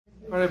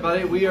All right,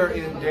 everybody, we are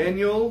in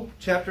Daniel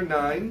chapter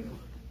 9,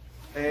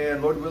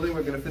 and Lord willing,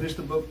 we're going to finish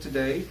the book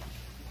today.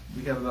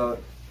 We have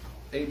about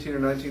 18 or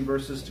 19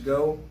 verses to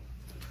go,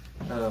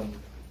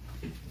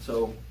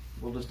 so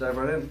we'll just dive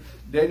right in.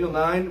 Daniel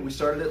 9, we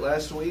started it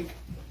last week.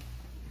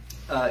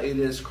 It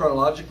is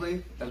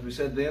chronologically, as we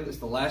said then, it's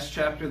the last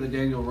chapter that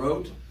Daniel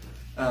wrote.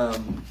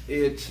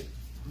 It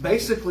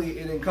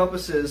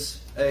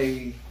encompasses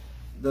the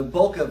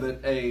bulk of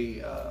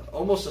it,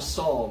 almost a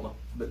psalm,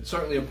 but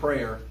certainly a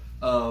prayer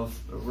of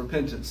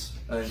repentance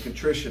and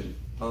contrition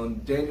on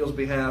Daniel's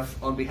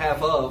behalf, on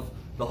behalf of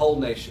the whole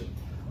nation.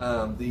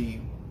 The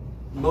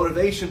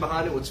motivation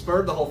behind it, what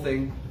spurred the whole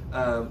thing,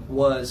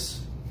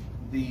 was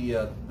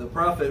the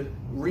prophet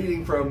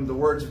reading from the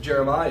words of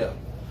Jeremiah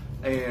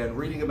and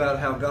reading about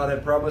how God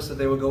had promised that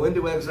they would go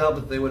into exile,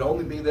 but they would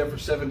only be there for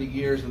 70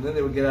 years and then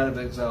they would get out of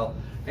exile.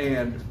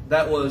 And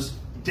that was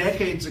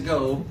decades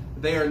ago.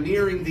 They are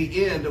nearing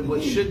the end of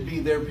what should be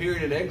their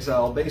period in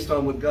exile based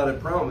on what God had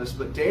promised.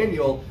 But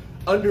Daniel,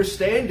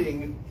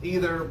 understanding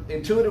either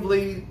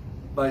intuitively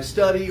by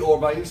study or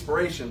by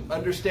inspiration,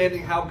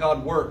 understanding how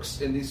God works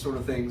in these sort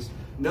of things,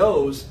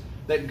 knows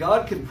that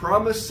God can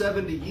promise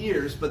 70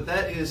 years, but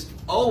that is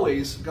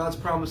always, God's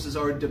promises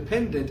are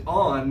dependent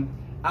on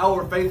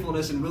our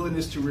faithfulness and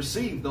willingness to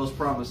receive those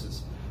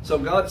promises. So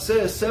God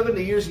says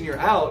 70 years and you're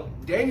out.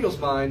 Daniel's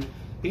mind,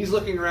 he's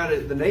looking around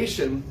at the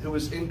nation who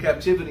was in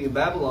captivity in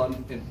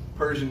Babylon in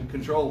Persian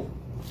control.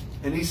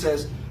 And he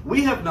says,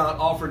 we have not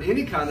offered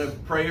any kind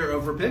of prayer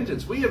of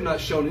repentance. We have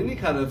not shown any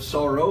kind of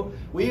sorrow.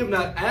 We have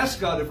not asked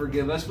God to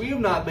forgive us. We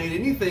have not made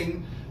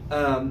anything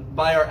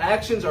by our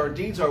actions, our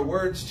deeds, our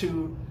words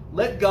to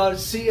let God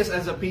see us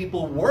as a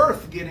people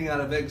worth getting out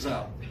of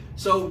exile.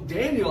 So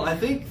Daniel, I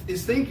think,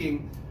 is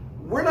thinking,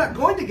 we're not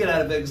going to get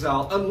out of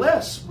exile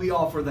unless we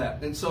offer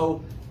that. And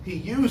so he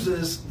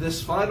uses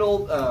this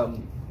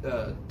final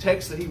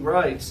text that he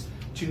writes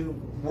to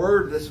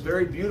word this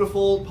very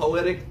beautiful,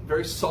 poetic,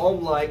 very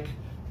psalm-like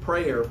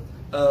prayer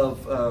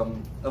of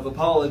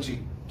apology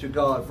to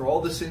God for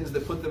all the sins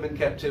that put them in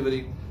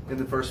captivity in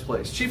the first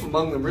place. Chief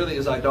among them really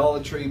is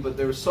idolatry, but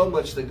there's so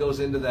much that goes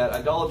into that.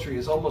 Idolatry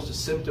is almost a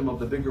symptom of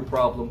the bigger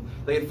problem.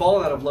 They had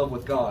fallen out of love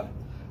with God.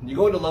 And you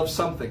go into love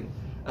something,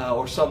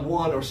 or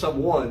someone or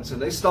someones,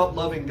 and they stopped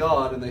loving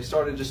God and they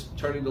started just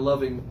turning to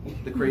loving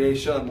the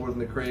creation more than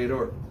the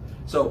Creator.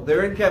 So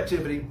they're in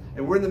captivity,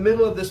 and we're in the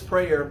middle of this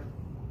prayer.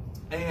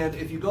 And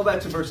if you go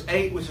back to verse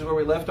 8, which is where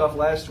we left off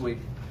last week,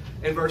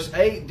 in verse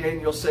 8,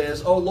 Daniel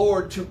says, "O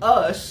Lord, to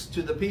us,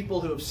 to the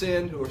people who have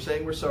sinned, who are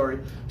saying we're sorry,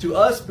 to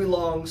us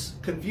belongs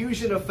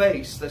confusion of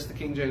face," that's the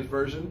King James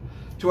Version,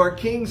 "to our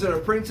kings and our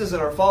princes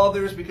and our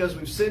fathers, because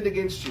we've sinned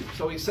against you."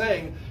 So he's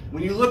saying,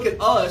 when you look at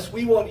us,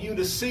 we want you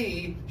to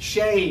see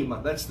shame.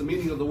 That's the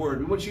meaning of the word.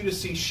 We want you to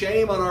see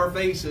shame on our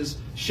faces,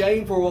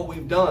 shame for what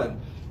we've done.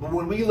 But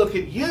when we look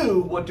at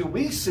you, what do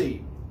we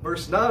see?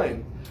 Verse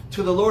 9,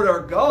 "To the Lord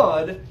our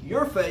God,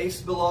 your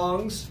face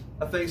belongs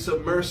a face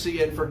of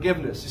mercy and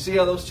forgiveness." You see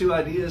how those two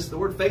ideas, the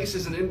word face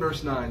isn't in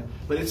verse 9,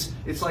 but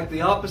it's like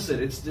the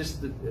opposite. It's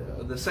just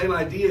the same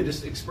idea,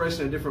 just expressed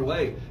in a different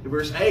way. In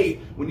verse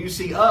 8, when you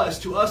see us,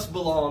 to us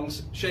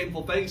belongs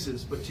shameful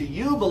faces, but to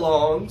you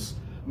belongs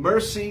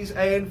mercies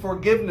and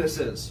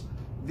forgivenesses.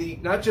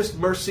 Not just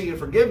mercy and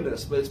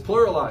forgiveness, but it's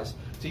pluralized.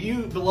 To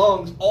you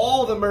belongs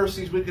all the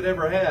mercies we could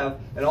ever have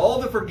and all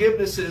the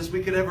forgivenesses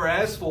we could ever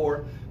ask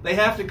for. They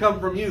have to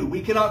come from you.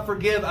 We cannot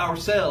forgive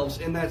ourselves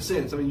in that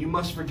sense. I mean, you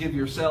must forgive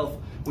yourself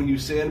when you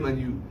sin, when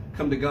you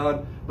come to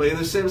God. But in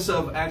the sense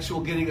of actual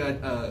getting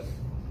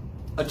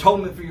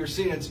atonement for your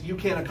sins, you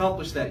can't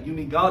accomplish that. You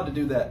need God to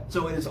do that.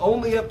 So it is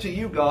only up to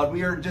you, God.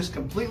 We are just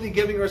completely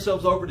giving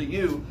ourselves over to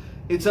you.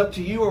 It's up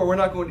to you or we're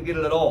not going to get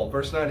it at all.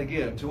 Verse 9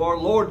 again. "To our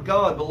Lord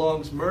God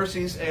belongs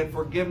mercies and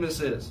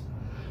forgivenesses,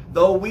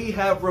 though we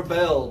have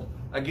rebelled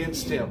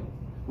against Him."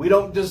 We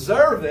don't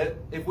deserve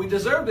it. If we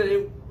deserved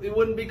it, it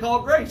wouldn't be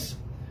called grace.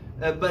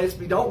 But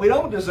we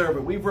don't deserve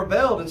it. We've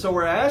rebelled, and so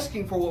we're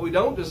asking for what we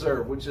don't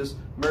deserve, which is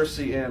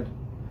mercy and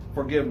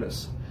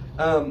forgiveness.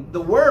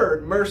 The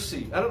word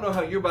mercy, I don't know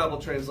how your Bible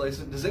translates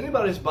it. Does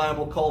anybody's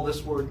Bible call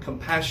this word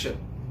compassion?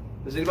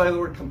 Does anybody have the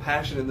word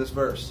compassion in this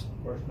verse?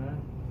 Verse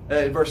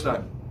 9? Verse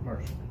 9.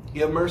 Mercy.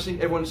 You have mercy?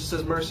 Everyone just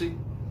says mercy?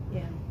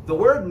 Yeah. The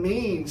word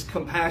means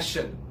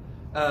compassion.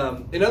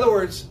 In other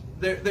words,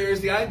 there is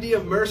the idea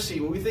of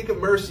mercy. When we think of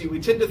mercy, we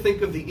tend to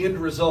think of the end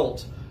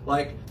result.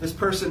 Like, this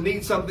person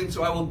needs something,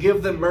 so I will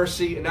give them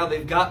mercy, and now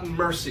they've gotten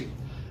mercy.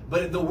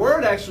 But the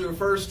word actually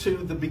refers to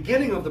the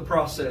beginning of the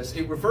process.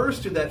 It refers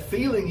to that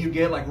feeling you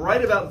get, like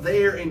right about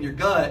there in your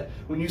gut,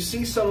 when you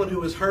see someone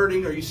who is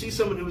hurting or you see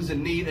someone who is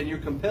in need and you're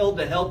compelled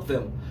to help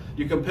them.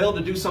 You're compelled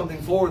to do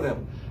something for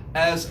them.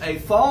 As a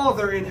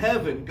father in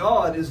heaven,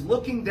 God is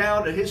looking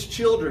down at His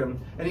children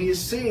and He is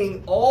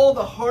seeing all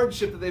the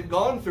hardship that they've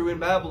gone through in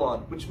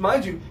Babylon, which,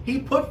 mind you, He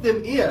put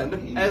them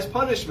in as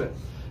punishment.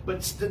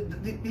 But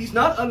He's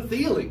not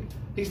unfeeling.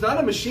 He's not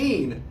a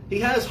machine. He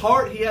has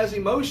heart, He has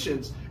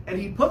emotions, and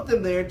He put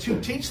them there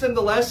to teach them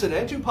the lesson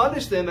and to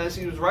punish them as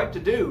He was right to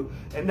do.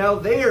 And now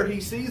there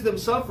He sees them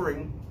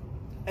suffering,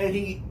 and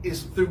he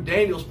is, through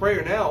Daniel's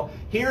prayer now,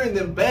 hearing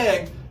them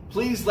beg,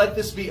 please let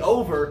this be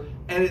over,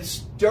 and it's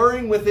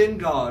stirring within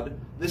God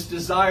this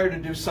desire to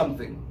do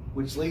something,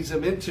 which leads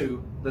him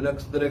into the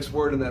next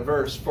word in that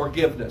verse,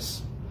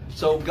 forgiveness.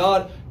 So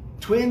God,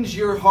 twinge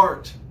your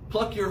heart,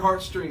 pluck your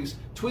heartstrings,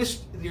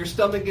 twist your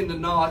stomach into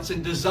knots,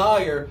 and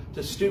desire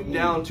to stoop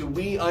down to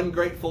we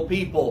ungrateful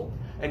people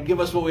and give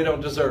us what we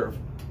don't deserve,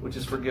 which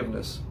is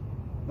forgiveness.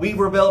 We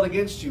rebelled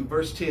against you,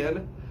 verse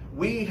 10.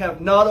 We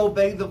have not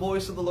obeyed the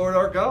voice of the Lord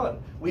our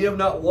God. We have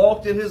not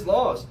walked in his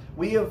laws.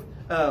 We have,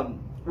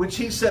 which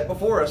he set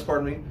before us,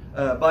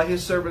 by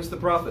his servants the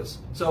prophets.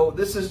 So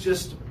this is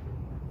just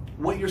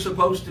what you're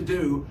supposed to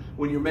do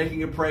when you're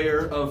making a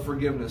prayer of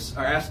forgiveness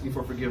or asking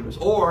for forgiveness.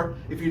 Or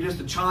if you're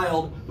just a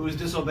child who has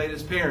disobeyed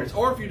his parents.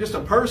 Or if you're just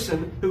a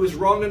person who has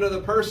wronged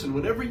another person.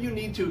 Whenever you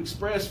need to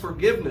express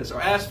forgiveness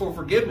or ask for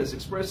forgiveness,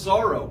 express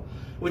sorrow,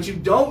 what you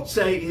don't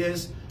say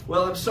is,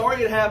 well, I'm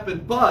sorry it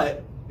happened,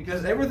 but,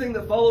 because everything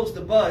that follows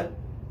the but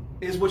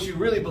is what you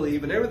really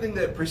believe, and everything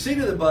that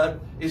preceded the but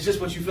is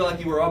just what you feel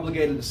like you were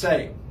obligated to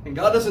say. And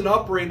God doesn't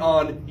operate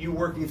on you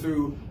working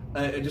through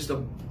just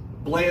a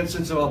bland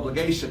sense of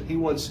obligation. He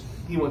wants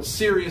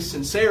serious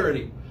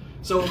sincerity.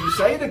 So if you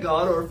say to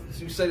God, or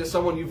if you say to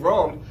someone you've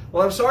wronged,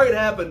 well, I'm sorry it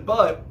happened,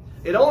 but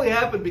it only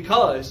happened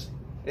because,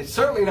 it's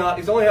certainly not,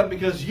 it's only happened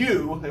because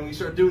you, and we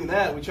start doing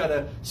that, we try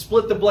to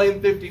split the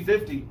blame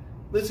 50-50.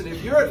 Listen,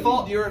 if you're at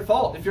fault, you're at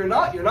fault. If you're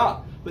not, you're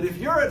not. But if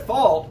you're at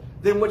fault,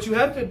 then what you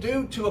have to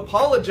do to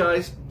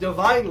apologize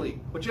divinely,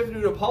 what you have to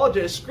do to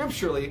apologize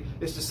scripturally,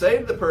 is to say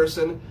to the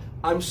person,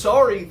 I'm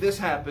sorry this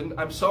happened.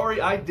 I'm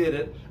sorry I did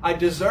it. I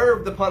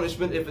deserve the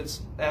punishment if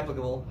it's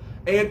applicable.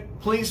 And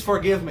please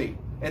forgive me.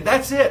 And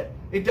that's it.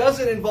 It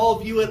doesn't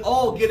involve you at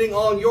all getting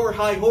on your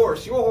high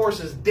horse. Your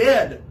horse is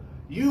dead.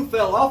 You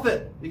fell off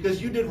it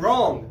because you did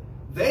wrong.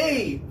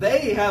 They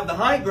have the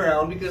high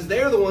ground because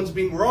they're the ones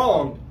being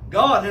wronged.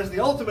 God has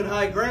the ultimate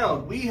high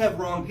ground. We have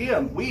wronged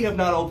him. We have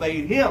not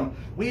obeyed him.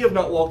 We have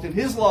not walked in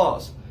his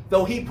laws.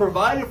 Though he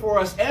provided for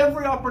us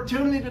every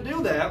opportunity to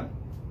do that,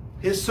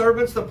 his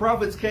servants, the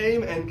prophets,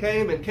 came and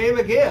came and came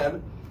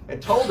again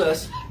and told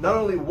us not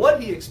only what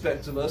he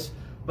expects of us,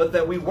 but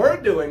that we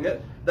weren't doing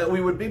it, that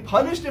we would be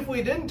punished if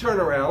we didn't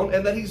turn around,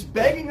 and that he's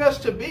begging us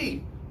to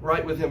be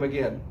right with him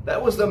again.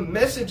 That was the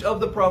message of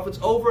the prophets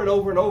over and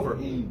over and over.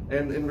 And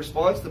in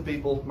response, the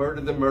people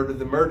murdered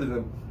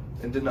them,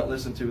 and did not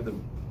listen to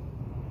them.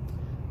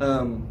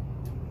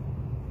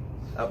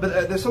 But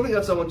there's something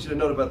else I want you to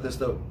note about this,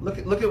 though. Look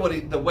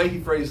at the way he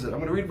phrases it. I'm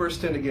going to read verse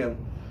 10 again.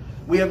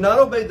 We have not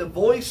obeyed the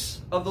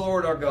voice of the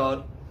Lord our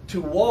God to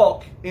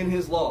walk in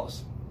his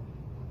laws.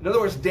 In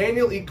other words,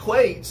 Daniel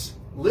equates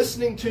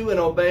listening to and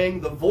obeying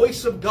the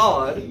voice of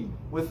God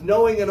with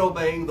knowing and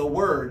obeying the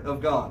word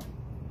of God.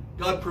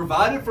 God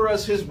provided for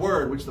us his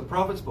word, which the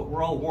prophets, but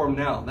we're all warm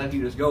now. That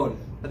heat is going.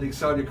 I think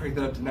Sonia cranked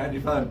that up to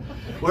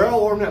 95. We're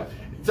all warm now.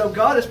 So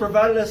God has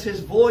provided us his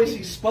voice.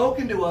 He's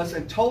spoken to us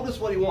and told us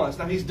what he wants.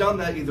 Now he's done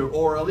that either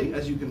orally,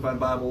 as you can find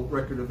Bible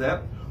record of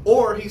that,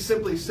 or he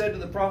simply said to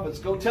the prophets,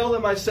 go tell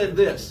them I said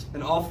this,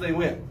 and off they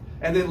went.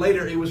 And then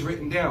later it was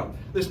written down.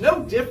 There's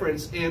no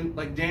difference in,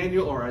 like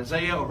Daniel or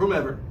Isaiah or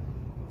whomever,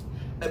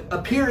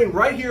 appearing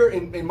right here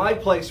in my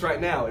place right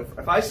now.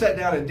 If I sat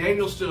down and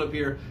Daniel stood up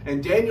here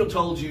and Daniel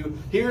told you,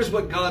 here's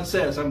what God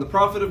says. I'm the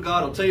prophet of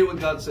God. I'll tell you what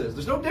God says.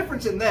 There's no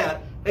difference in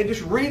that and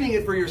just reading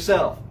it for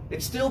yourself.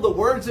 It's still the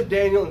words of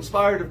Daniel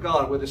inspired of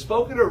God, whether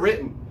spoken or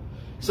written.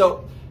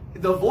 So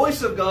the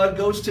voice of God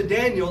goes to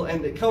Daniel,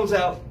 and it comes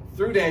out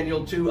through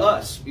Daniel to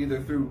us,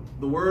 either through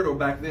the word or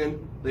back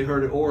then they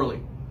heard it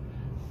orally.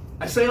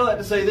 I say all that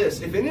to say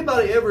this. If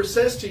anybody ever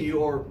says to you,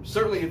 or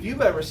certainly if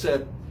you've ever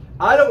said,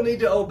 I don't need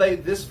to obey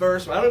this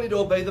verse, or I don't need to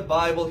obey the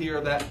Bible here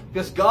or that,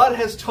 because God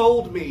has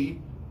told me,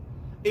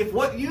 if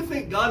what you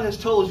think God has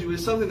told you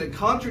is something that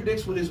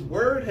contradicts what his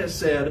word has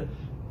said,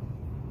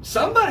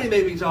 somebody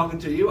may be talking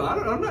to you.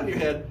 I'm not in your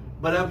head,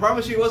 but I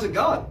promise you it wasn't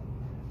God.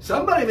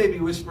 Somebody may be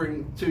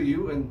whispering to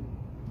you, and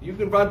you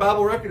can find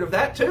Bible record of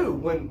that too,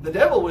 when the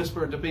devil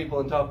whispered to people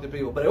and talked to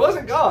people. But it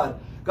wasn't God.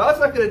 God's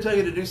not going to tell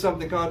you to do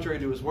something contrary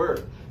to his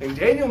word. And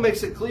Daniel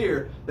makes it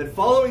clear that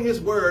following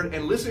his word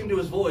and listening to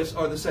his voice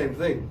are the same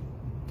thing.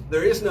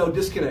 There is no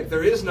disconnect.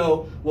 There is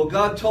no, well,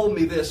 God told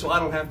me this, so I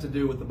don't have to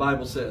do what the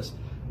Bible says.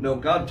 No,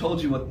 God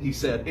told you what he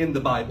said in the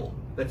Bible.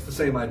 That's the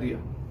same idea.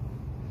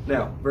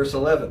 Now, verse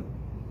 11.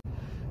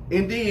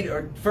 Indeed,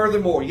 or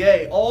furthermore,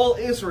 yea, all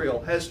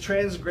Israel has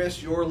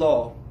transgressed your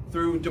law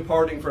through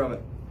departing from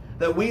it,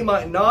 that we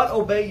might not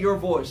obey your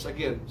voice.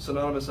 Again,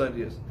 synonymous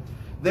ideas.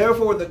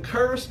 Therefore, the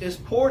curse is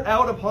poured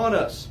out upon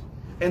us,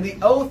 and the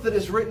oath that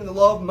is written in the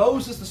law of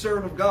Moses, the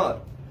servant of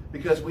God,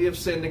 because we have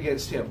sinned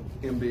against him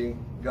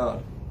being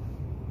God.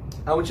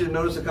 I want you to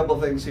notice a couple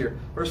of things here.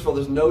 First of all,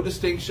 there's no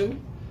distinction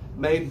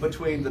made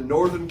between the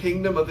northern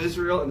kingdom of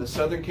Israel and the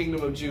southern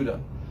kingdom of Judah.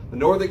 The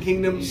northern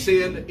kingdom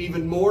sinned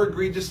even more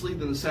egregiously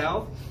than the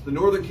south. The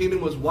northern kingdom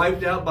was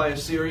wiped out by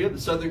Assyria.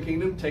 The southern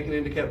kingdom taken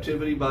into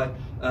captivity by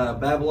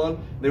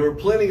Babylon. There were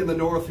plenty in the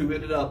north who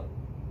ended up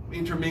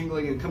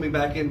intermingling and coming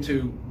back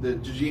into the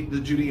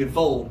Judean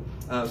fold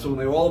So when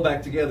they were all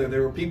back together,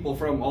 there were people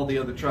from all the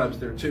other tribes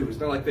there too. It's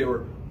not like they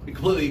were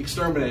completely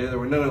exterminated. There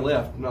were none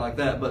left, not like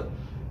that. But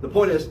the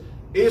point is,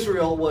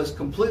 Israel was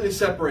completely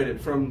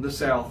separated from the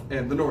south,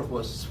 and the north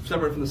was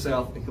separated from the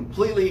south and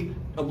completely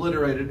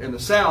obliterated, and the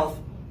south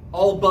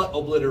all but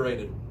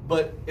obliterated.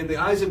 But in the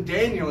eyes of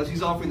Daniel, as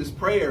he's offering this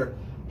prayer,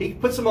 he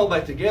puts them all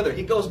back together.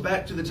 He goes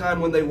back to the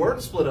time when they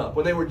weren't split up,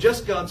 when they were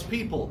just God's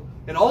people.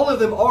 And all of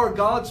them are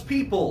God's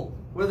people.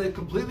 Whether they've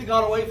completely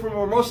gone away from him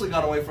or mostly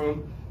gone away from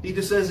him, he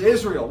just says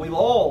Israel. We've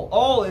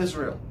all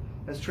Israel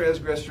has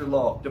transgressed your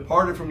law,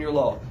 departed from your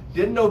law,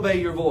 didn't obey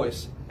your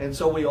voice. And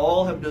so we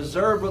all have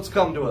deserved what's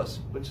come to us,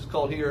 which is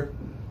called here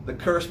the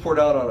curse poured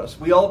out on us.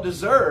 We all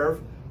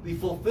deserve the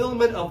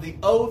fulfillment of the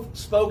oath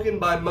spoken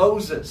by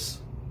Moses.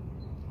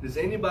 Does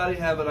anybody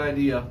have an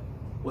idea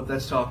what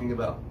that's talking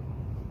about?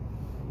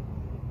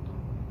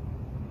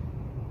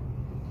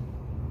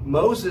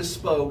 Moses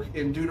spoke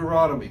in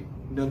Deuteronomy.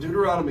 Now,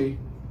 Deuteronomy,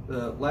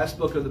 the last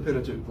book of the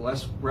Pentateuch, the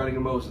last writing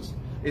of Moses,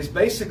 is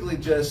basically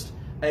just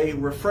a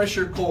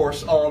refresher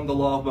course on the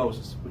law of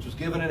Moses, which was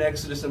given in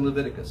Exodus and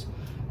Leviticus.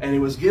 And it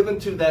was given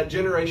to that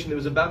generation that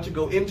was about to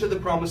go into the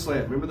promised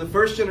land. Remember, the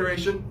first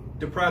generation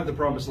deprived the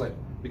promised land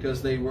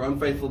because they were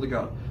unfaithful to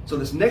God. So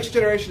this next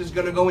generation is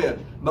going to go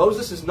in.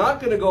 Moses is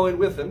not going to go in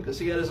with them because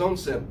he had his own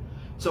sin.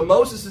 So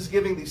Moses is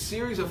giving these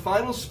series of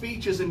final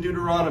speeches in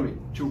Deuteronomy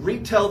to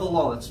retell the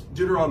law. That's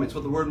Deuteronomy. It's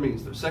what the word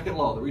means. The second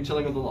law, the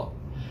retelling of the law.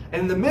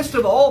 And in the midst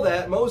of all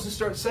that, Moses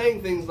starts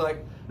saying things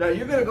like, now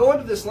you're going to go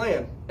into this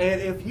land, and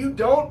if you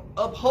don't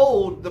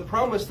uphold the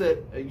promise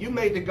that you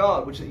made to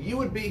God, which that you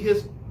would be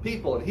his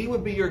people and he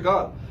would be your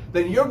God,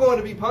 then you're going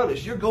to be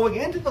punished. You're going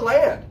into the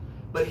land,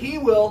 but he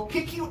will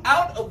kick you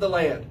out of the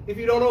land if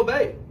you don't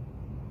obey.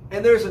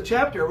 And there's a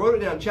chapter, I wrote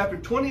it down, chapter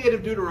 28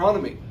 of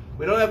Deuteronomy.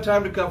 We don't have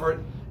time to cover it.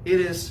 It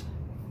is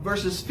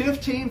verses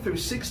 15 through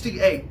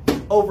 68,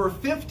 over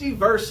 50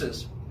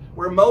 verses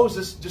where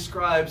Moses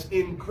describes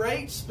in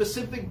great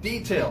specific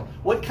detail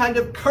what kind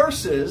of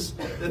curses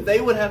that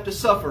they would have to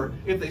suffer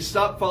if they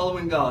stopped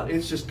following God.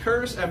 It's just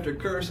curse after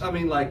curse. I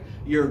mean, like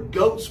your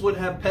goats would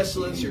have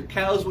pestilence, your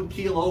cows would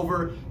keel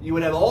over, you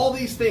would have all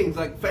these things.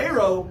 Like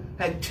Pharaoh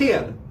had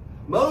 10.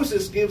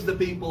 Moses gives the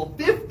people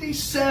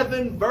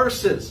 57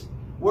 verses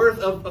worth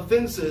of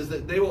offenses,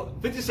 that they will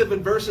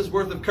 57 verses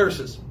worth of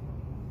curses.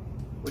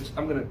 Which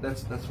I'm gonna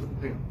that's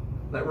what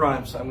that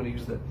rhymes, so I'm gonna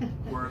use that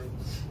worth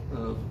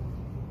of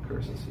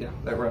curses. Yeah,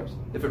 that rhymes.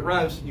 If it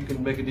rhymes, you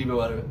can make a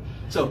Devo out of it.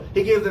 So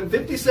he gave them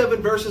 57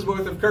 verses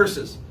worth of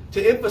curses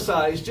to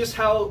emphasize just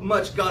how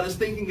much God is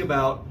thinking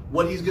about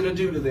what he's going to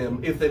do to them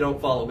if they don't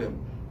follow him.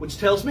 Which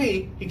tells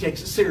me he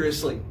takes it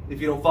seriously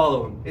if you don't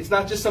follow him. It's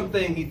not just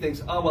something he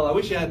thinks, oh, well, I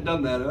wish you hadn't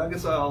done that. I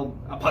guess I'll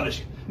punish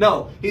you.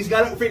 No, he's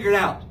got it figured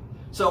out.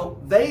 So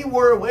they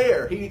were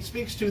aware. He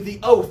speaks to the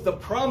oath, the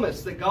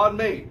promise that God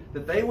made,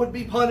 that they would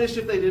be punished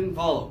if they didn't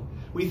follow.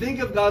 We think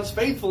of God's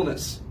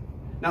faithfulness.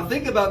 Now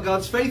think about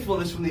God's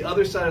faithfulness from the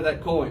other side of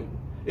that coin.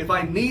 If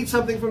I need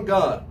something from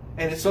God,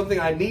 and it's something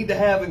I need to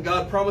have and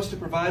God promised to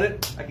provide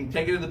it, I can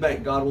take it to the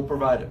bank. God will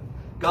provide it.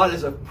 God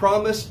is a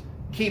promise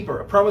keeper,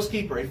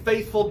 a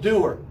faithful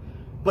doer.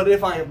 But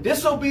if I am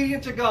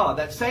disobedient to God,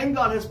 that same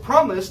God has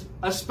promised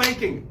a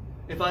spanking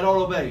if I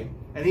don't obey.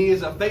 And he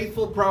is a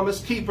faithful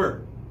promise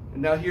keeper.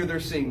 And now here they're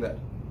seeing that.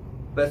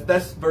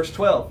 That's verse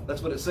 12.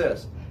 That's what it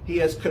says. He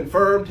has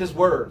confirmed his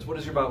words. What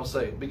does your Bible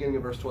say? Beginning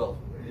of verse 12.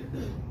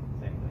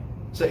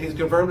 So he's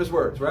confirmed his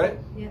words, right?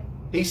 Yeah.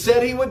 He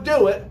said he would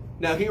do it.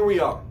 Now here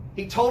we are.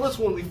 He told us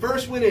when we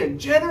first went in,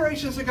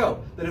 generations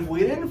ago, that if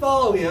we didn't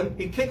follow him,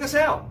 he'd kick us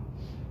out.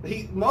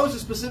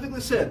 Moses specifically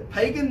said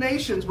pagan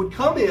nations would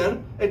come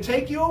in and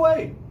take you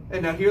away.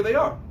 And now here they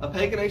are. A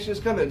pagan nation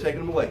has come in and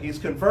taken them away. He's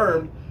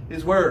confirmed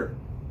his word,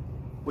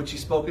 which he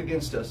spoke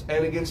against us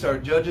and against our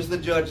judges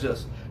that judged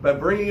us, by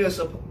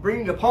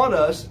bringing upon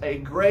us a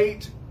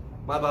great,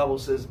 my Bible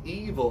says,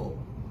 evil.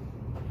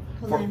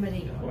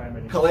 Calamity.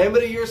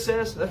 Calamity, yours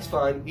says? That's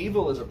fine.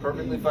 Evil is a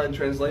perfectly fine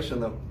translation,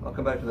 though. I'll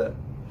come back to that.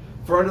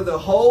 For under the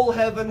whole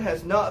heaven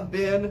has not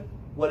been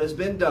what has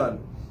been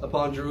done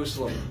upon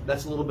Jerusalem.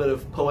 That's a little bit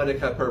of poetic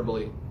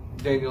hyperbole.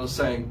 Daniel is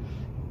saying,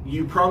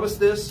 you promised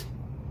this,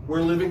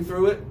 we're living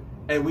through it,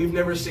 and we've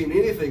never seen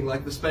anything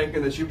like the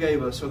spanking that you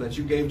gave us or that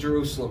you gave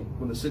Jerusalem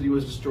when the city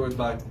was destroyed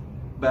by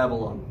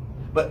Babylon.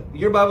 But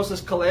your Bible says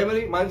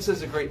calamity. Mine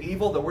says a great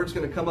evil. The word's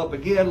going to come up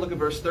again. Look at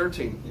verse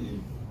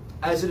 13.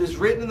 As it is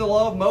written in the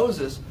law of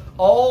Moses,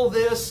 all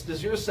this,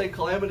 does yours say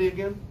calamity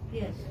again?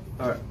 Yes.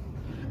 All right.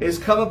 Is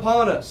come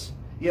upon us.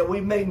 Yet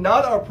we made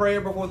not our prayer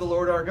before the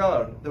Lord our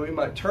God, that we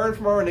might turn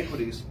from our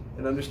iniquities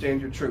and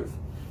understand your truth.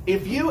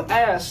 If you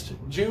asked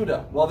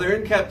Judah while they're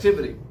in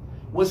captivity,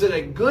 was it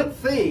a good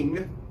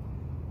thing?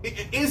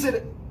 Was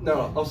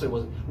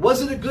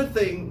it a good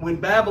thing when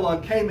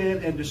Babylon came in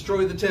and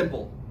destroyed the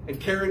temple and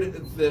carried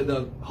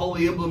the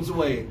holy emblems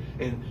away,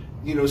 and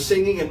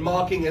singing and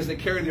mocking as they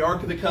carried the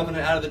Ark of the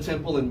Covenant out of the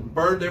temple and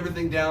burned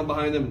everything down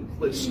behind them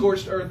and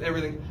scorched earth,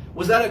 everything?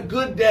 Was that a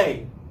good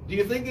day? Do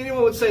you think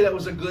anyone would say that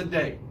was a good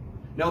day?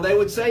 No, they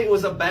would say it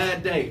was a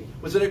bad day.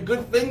 Was it a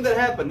good thing that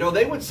happened? No,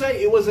 they would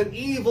say it was an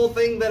evil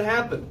thing that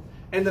happened.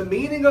 And the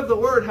meaning of the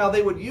word, how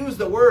they would use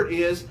the word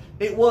is,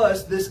 it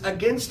was this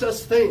against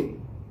us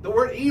thing. The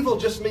word evil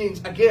just means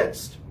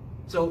against.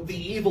 So the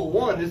evil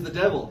one is the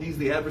devil. He's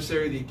the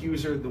adversary, the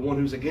accuser, the one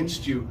who's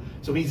against you.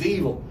 So he's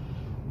evil.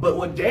 But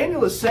what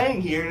Daniel is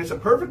saying here, and it's a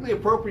perfectly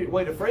appropriate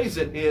way to phrase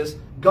it, is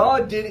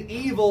God did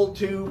evil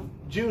to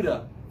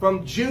Judah.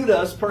 From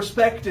Judah's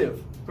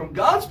perspective. From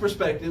God's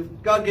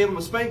perspective, God gave him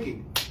a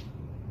spanking.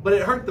 But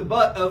it hurt the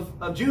butt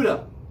of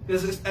Judah,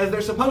 as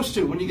they're supposed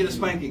to when you get a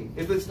spanking.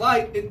 If it's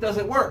light, it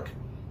doesn't work.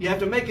 You have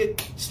to make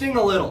it sting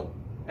a little.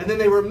 And then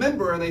they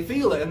remember and they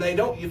feel it. And they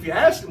don't, if you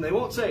ask them, they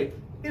won't say,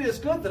 it is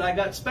good that I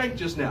got spanked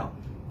just now.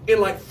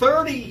 In like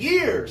 30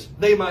 years,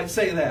 they might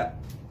say that.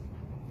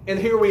 And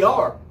here we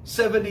are,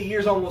 70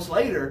 years almost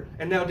later,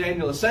 and now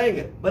Daniel is saying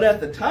it. But at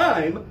the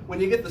time, when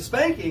you get the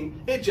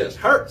spanking, it just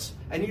hurts.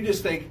 And you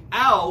just think,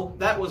 ow,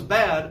 that was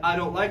bad, I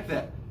don't like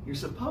that. You're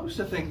supposed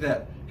to think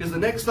that. Because the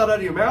next thought out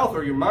of your mouth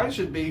or your mind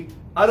should be,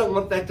 I don't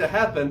want that to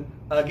happen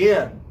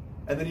again.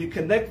 And then you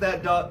connect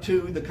that dot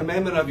to the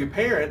commandment of your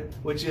parent,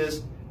 which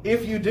is,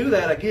 if you do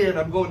that again,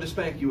 I'm going to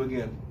spank you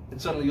again.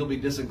 And suddenly you'll be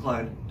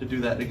disinclined to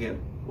do that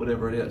again,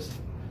 whatever it is.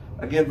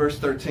 Again, verse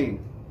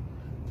 13.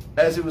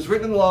 As it was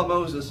written in the law of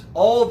Moses,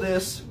 all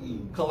this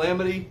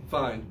calamity,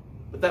 fine.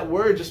 But that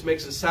word just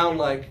makes it sound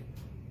like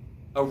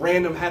a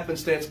random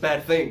happenstance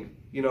bad thing.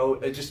 You know,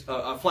 just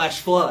a flash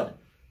flood.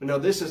 But no,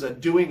 this is a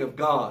doing of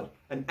God.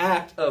 An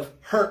act of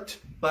hurt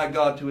by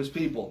God to his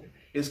people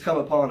is come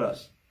upon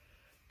us.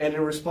 And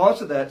in response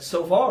to that,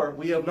 so far,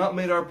 we have not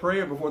made our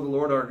prayer before the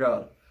Lord our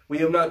God. We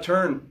have not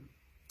turned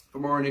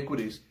from our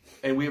iniquities.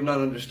 And we have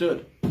not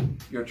understood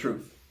your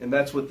truth. And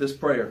that's what this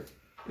prayer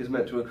is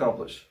meant to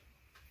accomplish.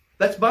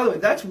 That's, by the way,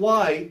 that's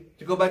why,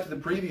 to go back to the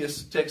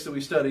previous text that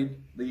we studied,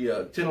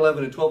 the 10,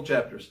 11, and 12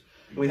 chapters,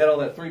 and we had all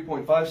that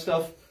 3.5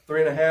 stuff,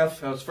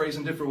 3.5, how it's phrased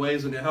in different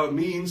ways, and how it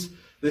means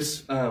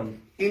this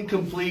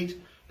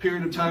incomplete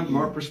period of time from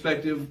our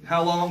perspective.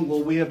 How long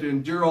will we have to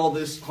endure all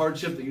this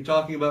hardship that you're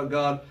talking about,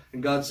 God?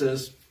 And God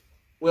says,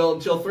 well,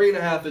 until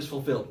 3.5 is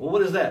fulfilled. Well,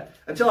 what is that?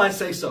 Until I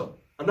say so.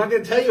 I'm not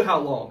going to tell you how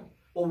long.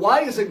 Well,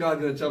 why isn't God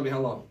going to tell me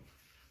how long?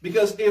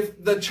 Because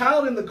if the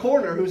child in the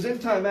corner who's in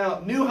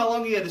timeout knew how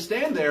long he had to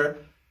stand there,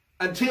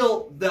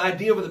 until the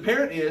idea of the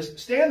parent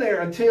is, stand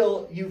there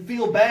until you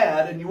feel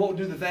bad and you won't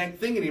do the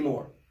thing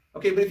anymore.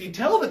 Okay, but if you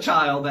tell the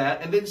child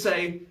that and then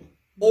say,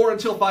 or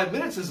until 5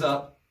 minutes is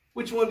up,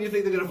 which one do you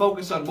think they're going to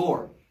focus on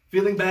more?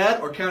 Feeling bad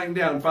or counting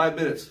down 5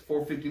 minutes?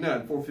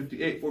 4:59,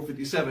 4:58,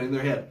 4:57 in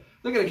their head.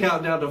 They're going to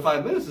count down till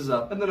 5 minutes is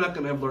up, and they're not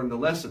going to have learned the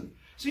lesson.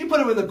 So you put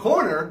them in the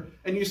corner,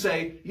 and you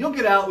say, you'll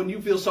get out when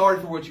you feel sorry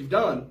for what you've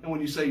done, and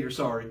when you say you're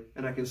sorry,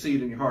 and I can see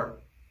it in your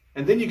heart.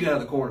 And then you get out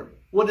of the corner.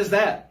 What is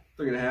that?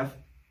 3.5.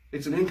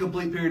 It's an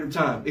incomplete period of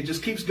time. It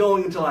just keeps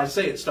going until I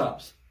say it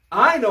stops.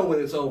 I know when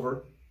it's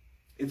over.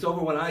 It's over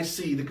when I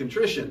see the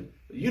contrition.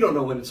 But you don't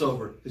know when it's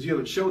over, because you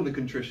haven't shown the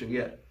contrition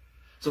yet.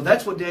 So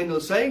that's what Daniel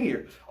is saying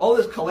here. All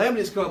this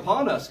calamity has come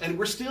upon us, and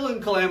we're still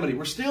in calamity.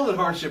 We're still in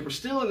hardship. We're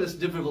still in this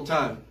difficult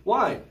time.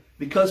 Why?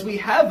 Because we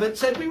haven't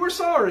said we were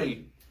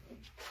sorry.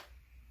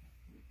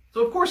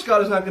 So of course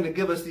God is not going to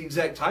give us the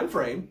exact time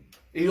frame.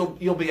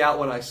 You'll be out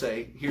when I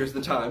say, here's the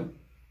time.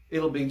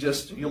 It'll be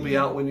just, you'll be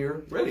out when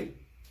you're ready.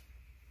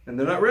 And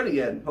they're not ready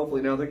yet.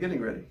 Hopefully now they're getting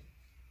ready.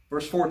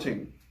 Verse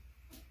 14.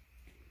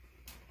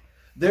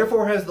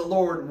 Therefore has the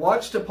Lord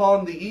watched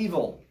upon the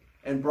evil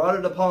and brought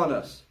it upon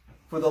us.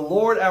 For the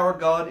Lord our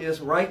God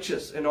is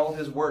righteous in all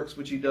his works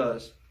which he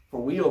does.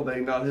 For we obey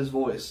not his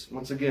voice.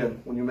 Once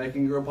again, when you're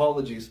making your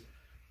apologies,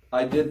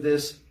 I did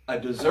this, I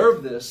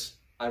deserve this,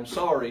 I'm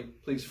sorry,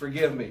 please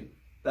forgive me.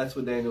 That's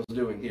what Daniel's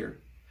doing here.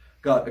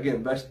 God,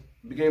 again,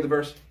 beginning of the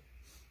verse,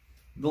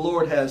 the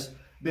Lord has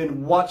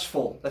been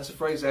watchful. That's a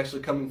phrase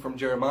actually coming from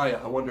Jeremiah.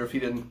 I wonder if he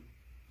didn't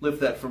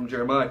lift that from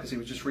Jeremiah because he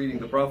was just reading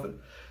the prophet.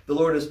 The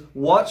Lord is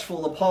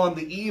watchful upon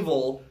the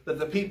evil that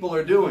the people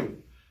are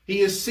doing.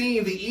 He is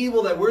seeing the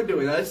evil that we're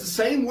doing. Now, it's the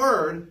same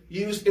word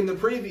used in the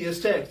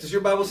previous text. Does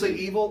your Bible say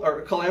evil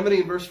or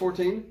calamity in verse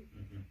 14?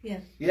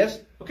 Yes.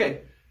 Yes?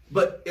 Okay.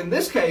 But in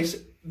this case,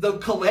 the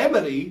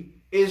calamity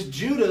is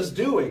Judah's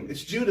doing.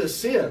 It's Judah's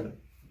sin.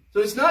 So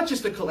it's not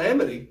just a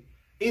calamity.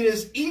 It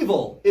is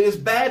evil. It is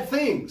bad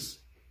things.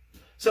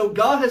 So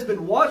God has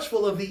been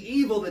watchful of the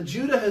evil that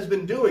Judah has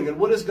been doing. And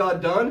what has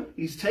God done?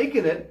 He's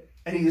taken it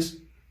and he's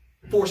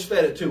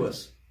force-fed it to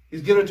us.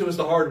 He's given it to us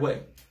the hard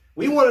way.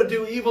 We want to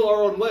do evil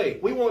our own way.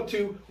 We want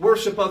to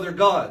worship other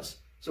gods.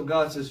 So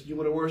God says, you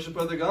want to worship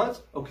other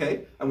gods?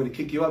 Okay, I'm going to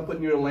kick you out and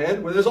put you in a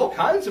land where there's all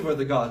kinds of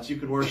other gods you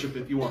can worship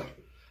if you want.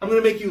 I'm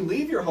going to make you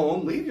leave your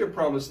home, leave your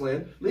promised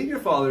land, leave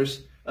your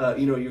father's,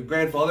 your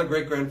grandfather,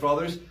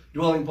 great-grandfather's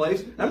dwelling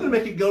place. I'm going to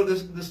make you go to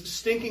this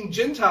stinking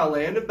Gentile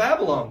land of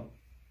Babylon,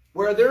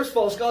 where there's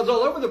false gods all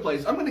over the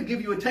place. I'm going to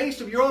give you a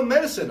taste of your own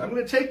medicine. I'm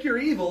going to take your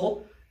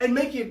evil and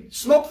make you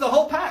smoke the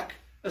whole pack,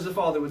 as the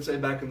father would say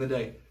back in the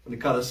day when he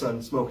caught his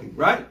son smoking,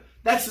 right?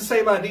 That's the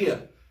same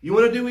idea. You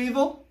want to do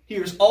evil?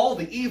 Here's all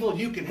the evil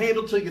you can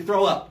handle till you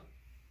throw up.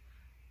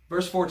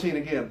 Verse 14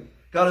 again.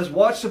 God has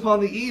watched upon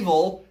the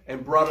evil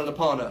and brought it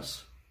upon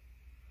us.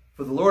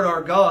 For the Lord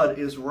our God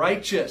is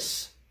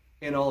righteous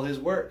in all his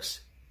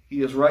works.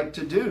 He is right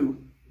to do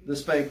the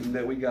spanking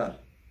that we got.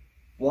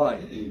 Why?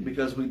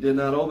 Because we did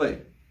not obey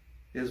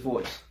his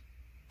voice.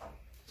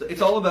 So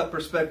it's all about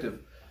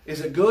perspective. Is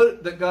it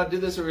good that God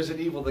did this, or is it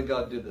evil that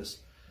God did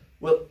this?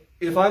 Well,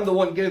 if I'm the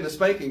one getting the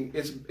spanking,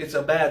 it's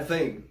a bad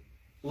thing.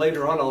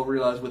 Later on I'll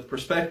realize with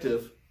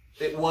perspective,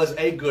 it was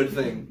a good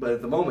thing, but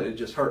at the moment it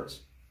just hurts.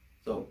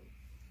 So,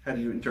 how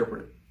do you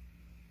interpret it?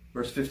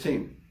 Verse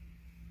 15.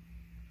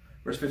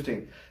 Verse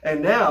 15.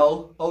 And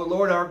now, O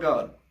Lord our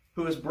God,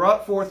 who has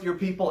brought forth your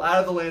people out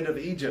of the land of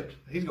Egypt.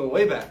 He's going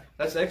way back.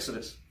 That's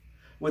Exodus.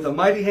 With a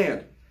mighty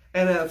hand.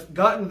 And have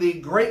gotten thee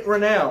great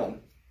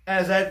renown.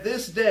 As at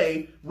this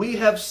day we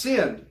have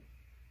sinned.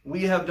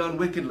 We have done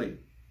wickedly.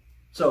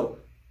 So,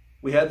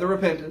 we had the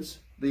repentance.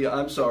 The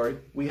I'm sorry.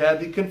 We had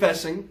the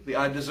confessing. The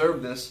I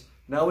deserve this.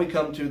 Now we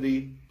come to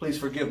the please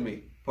forgive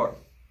me part.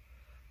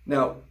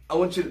 Now, I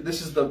want you,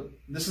 this is the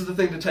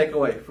thing to take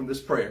away from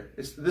this prayer.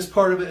 This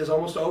part of it is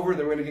almost over, and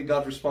then we're going to get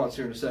God's response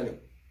here in a second.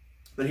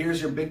 But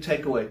here's your big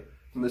takeaway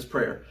from this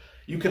prayer.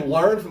 You can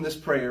learn from this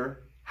prayer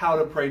how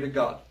to pray to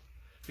God.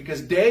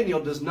 Because Daniel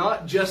does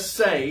not just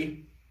say,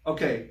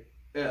 okay,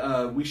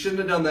 we shouldn't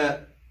have done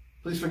that.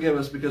 Please forgive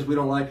us because we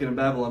don't like it in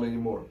Babylon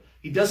anymore.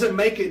 He doesn't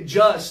make it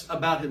just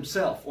about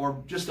himself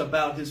or just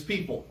about his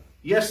people.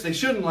 Yes, they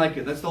shouldn't like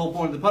it. That's the whole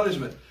point of the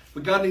punishment.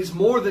 But God needs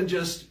more than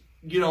just,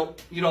 you don't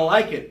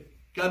like it.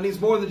 God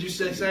needs more than just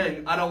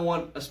saying, I don't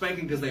want a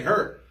spanking because they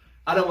hurt.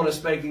 I don't want a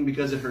spanking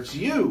because it hurts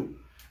you.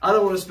 I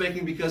don't want a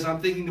spanking because I'm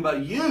thinking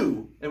about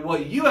you and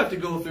what you have to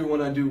go through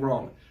when I do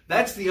wrong.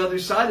 That's the other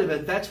side of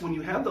it. That's when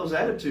you have those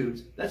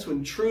attitudes. That's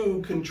when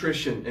true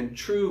contrition and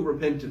true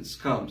repentance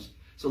comes.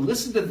 So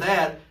listen to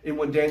that in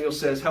what Daniel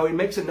says, how he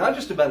makes it not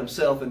just about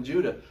himself and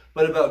Judah,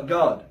 but about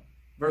God.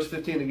 Verse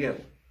 15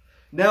 again.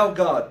 Now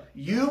God,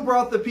 you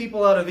brought the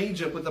people out of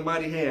Egypt with a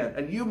mighty hand,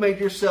 and you made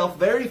yourself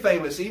very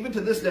famous even to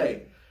this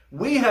day.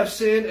 We have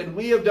sinned and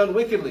we have done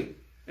wickedly.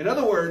 In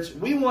other words,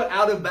 we want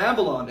out of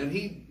Babylon, and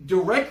he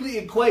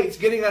directly equates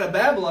getting out of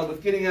Babylon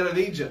with getting out of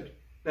Egypt.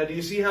 Now, do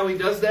you see how he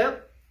does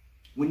that?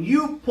 When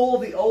you pull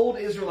the old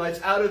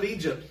Israelites out of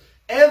Egypt,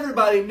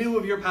 everybody knew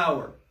of your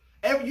power.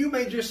 You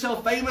made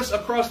yourself famous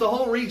across the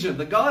whole region.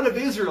 The God of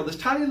Israel, this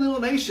tiny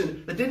little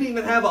nation that didn't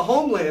even have a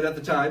homeland at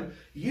the time,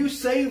 you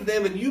saved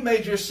them and you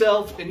made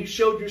yourself and you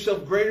showed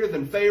yourself greater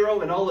than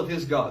Pharaoh and all of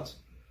his gods.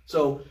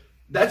 So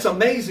that's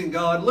amazing,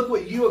 God. Look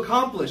what you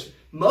accomplished.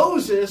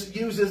 Moses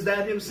uses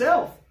that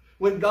himself.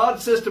 When God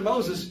says to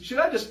Moses, should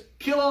I just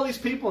kill all these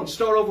people and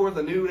start over with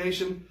a new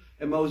nation?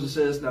 And Moses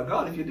says, now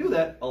God, if you do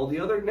that, all the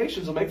other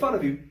nations will make fun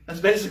of you.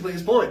 That's basically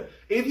his point.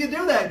 If you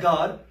do that,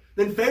 God,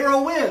 then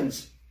Pharaoh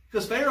wins.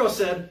 Because Pharaoh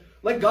said,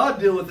 let God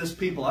deal with this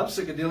people. I'm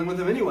sick of dealing with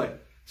them anyway.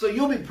 So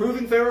you'll be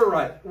proving Pharaoh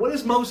right. What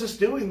is Moses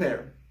doing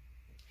there?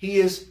 He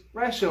is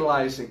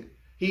rationalizing.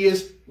 He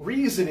is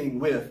reasoning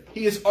with.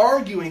 He is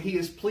arguing. He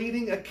is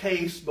pleading a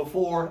case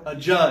before a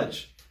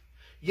judge.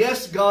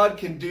 Yes, God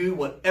can do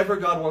whatever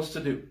God wants to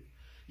do.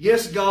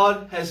 Yes,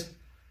 God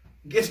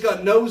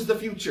knows the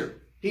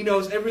future. He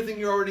knows everything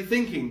you're already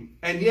thinking.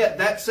 And yet,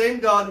 that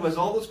same God who has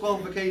all those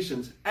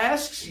qualifications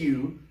asks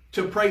you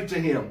to pray to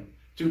him,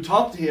 to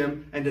talk to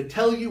him, and to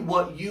tell you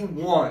what you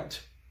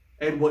want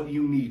and what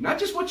you need. Not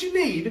just what you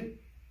need,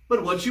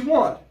 but what you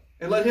want.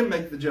 And let him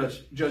make the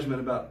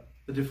judgment about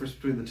the difference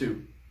between the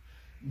two.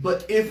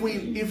 But if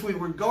we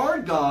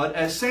regard God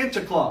as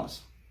Santa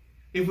Claus,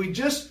 if we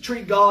just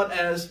treat God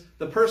as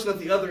the person at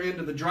the other end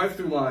of the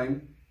drive-thru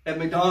line at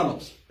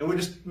McDonald's, and we're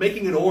just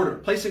making an order,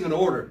 placing an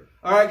order.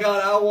 All right,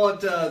 God, I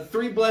want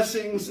 3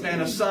 blessings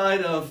and a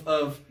side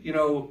of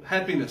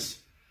happiness.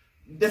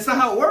 That's not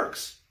how it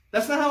works.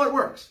 That's not how it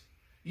works.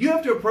 You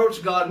have to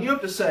approach God and you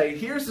have to say,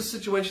 here's the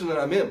situation that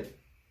I'm in.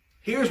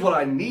 Here's what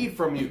I need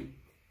from you.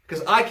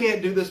 Because I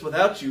can't do this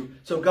without you.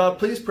 So God,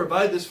 please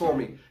provide this for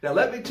me. Now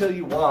let me tell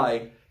you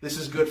why this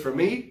is good for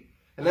me.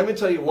 And let me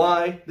tell you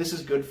why this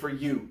is good for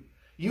you.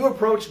 You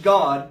approach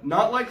God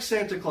not like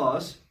Santa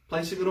Claus,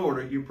 placing an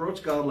order. You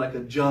approach God like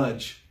a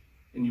judge.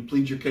 And you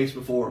plead your case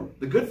before him.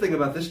 The good thing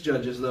about this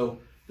judge is, though,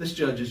 this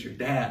judge is your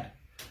dad.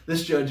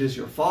 This judge is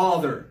your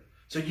father.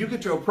 So you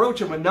get to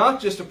approach him and not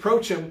just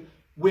approach him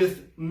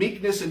with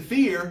meekness and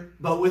fear,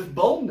 but with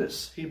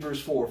boldness.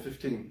 Hebrews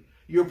 4:15.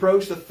 You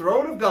approach the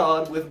throne of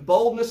God with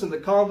boldness and the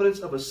confidence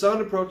of a son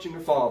approaching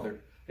your father.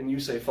 And you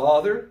say,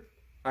 Father,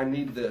 I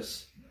need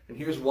this. And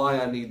here's why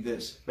I need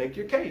this. Make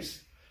your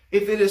case.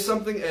 If it is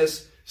something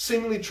as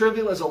seemingly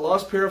trivial as a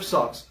lost pair of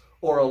socks,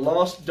 or a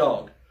lost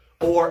dog,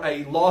 or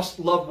a lost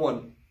loved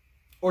one,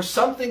 or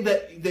something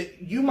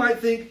that you might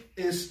think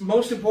is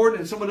most important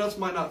and someone else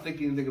might not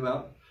think anything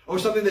about, or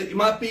something that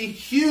might be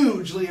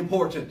hugely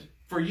important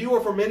for you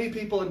or for many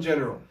people in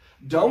general.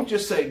 Don't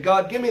just say,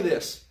 God, give me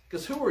this.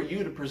 Because who are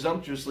you to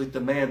presumptuously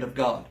demand of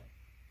God?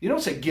 You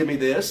don't say, give me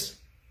this.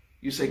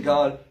 You say,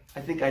 God,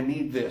 I think I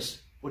need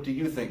this. What do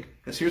you think?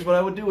 Because here's what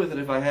I would do with it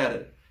if I had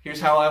it.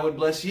 Here's how I would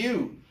bless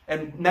you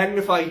and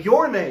magnify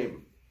your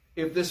name.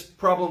 if this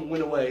problem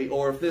went away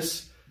or if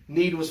this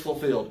need was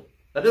fulfilled.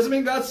 That doesn't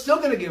mean God's still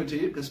going to give it to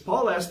you, because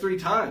Paul asked 3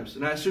 times,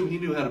 and I assume he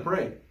knew how to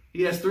pray.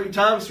 He asked 3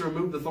 times to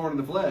remove the thorn in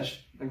the flesh,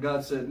 and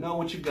God said, no,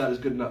 what you've got is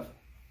good enough.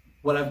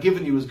 What I've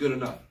given you is good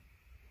enough.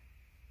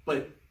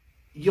 But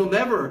you'll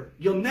never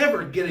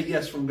get a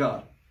yes from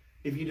God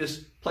if you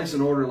just place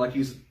an order like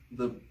he's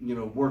the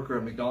worker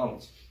at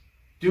McDonald's.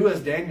 Do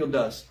as Daniel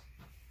does.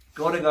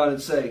 Go to God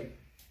and say,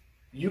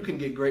 you can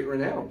get great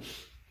renown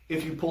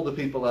if you pull the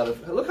people out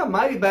of... Look how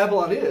mighty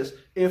Babylon is.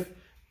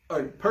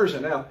 Or Persia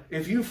now.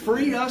 If you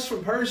freed us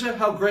from Persia,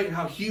 how great and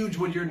how huge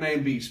would your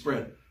name be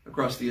spread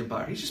across the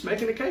empire? He's just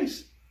making a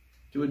case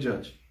to a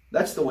judge.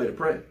 That's the way to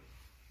pray.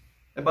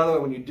 And by the way,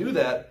 when you do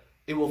that,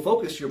 it will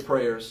focus your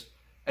prayers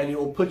and it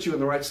will put you in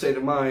the right state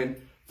of mind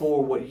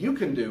for what you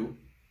can do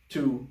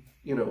to,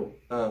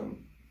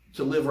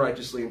 to live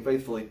righteously and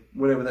faithfully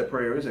whenever that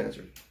prayer is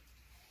answered.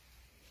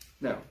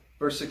 Now,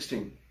 verse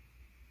 16.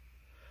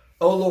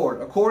 O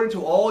Lord, according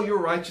to all your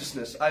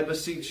righteousness, I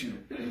beseech you,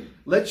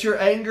 let your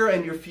anger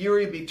and your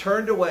fury be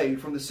turned away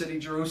from the city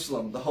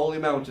Jerusalem, the holy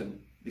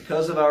mountain,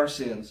 because of our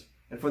sins,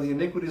 and for the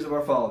iniquities of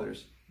our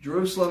fathers.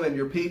 Jerusalem and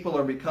your people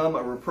are become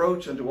a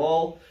reproach unto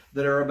all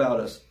that are about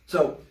us.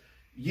 So,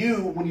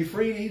 when you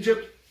freed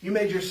Egypt, you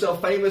made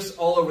yourself famous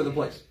all over the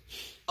place.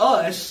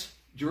 Us,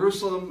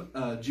 Jerusalem,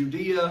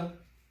 Judea,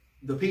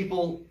 the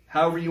people,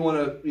 however you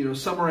want to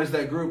summarize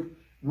that group,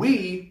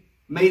 we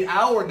made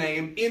our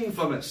name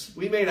infamous.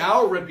 We made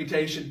our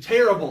reputation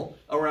terrible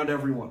around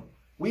everyone.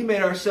 We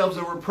made ourselves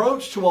a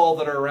reproach to all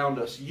that are around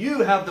us.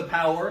 You have the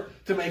power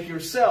to make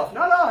yourself,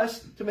 not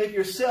us, to make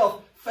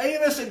yourself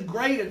famous and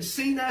great and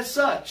seen as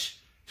such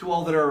to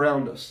all that are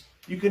around us.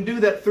 You can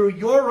do that through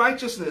your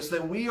righteousness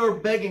that we are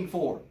begging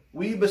for.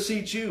 We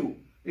beseech you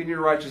in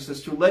your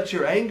righteousness to let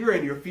your anger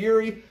and your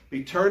fury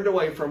be turned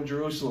away from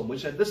Jerusalem,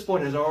 which at this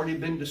point has already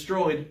been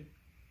destroyed,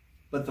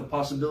 but the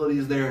possibility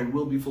is there and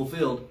will be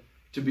fulfilled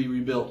to be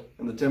rebuilt,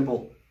 and the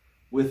temple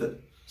with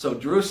it. So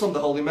Jerusalem, the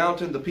holy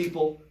mountain, the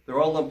people, they're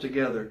all lumped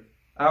together.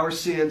 Our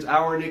sins,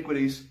 our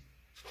iniquities,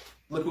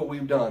 look what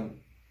we've done.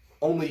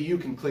 Only you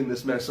can clean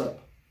this mess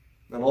up.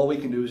 And all we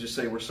can do is just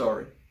say we're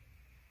sorry.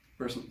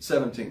 Verse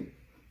 17.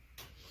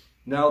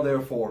 Now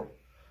therefore,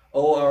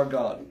 O our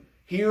God,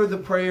 hear the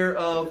prayer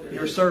of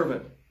your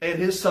servant and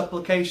his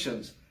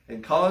supplications,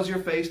 and cause your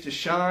face to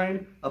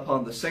shine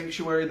upon the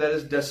sanctuary that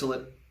is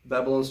desolate.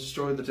 Babylon's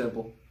destroyed the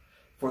temple,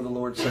 for the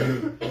Lord's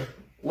sake.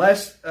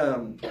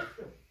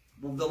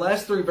 The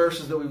last 3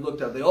 verses that we've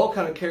looked at, they all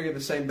kind of carry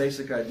the same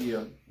basic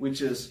idea,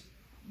 which is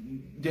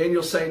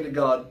Daniel saying to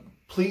God,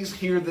 please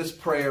hear this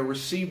prayer,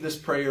 receive this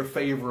prayer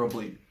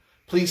favorably.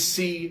 Please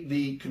see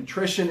the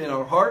contrition in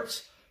our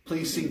hearts.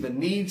 Please see the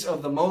needs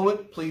of the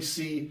moment. Please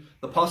see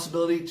the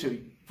possibility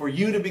for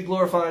you to be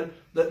glorified.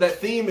 That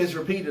theme is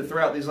repeated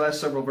throughout these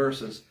last several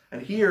verses.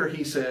 And here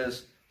he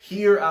says,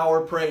 hear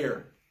our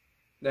prayer.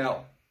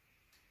 Now,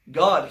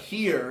 God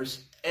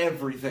hears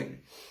everything.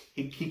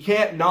 He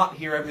can't not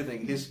hear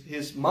everything.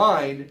 His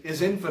mind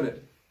is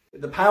infinite.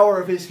 The power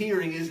of his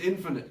hearing is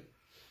infinite.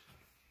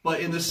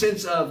 But in the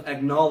sense of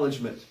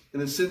acknowledgement, in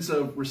the sense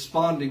of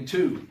responding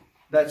to,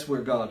 that's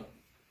where God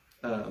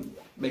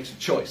makes a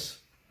choice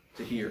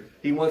to hear.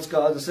 He wants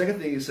God, the second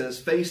thing he says,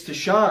 face to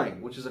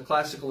shine, which is a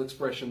classical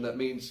expression that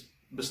means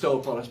bestow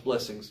upon us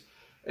blessings.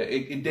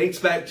 It dates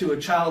back to a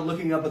child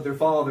looking up at their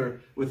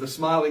father with a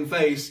smiling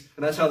face,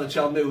 and that's how the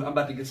child knew, I'm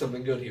about to get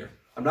something good here.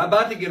 I'm not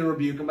about to get a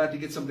rebuke, I'm about to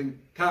get something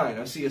kind.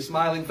 I see a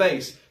smiling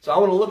face. So I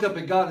want to look up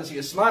at God and see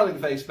a smiling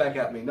face back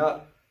at me,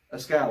 not a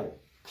scowl.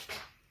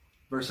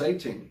 Verse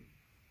 18.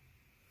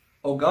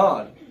 O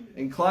God,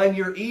 incline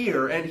your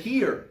ear and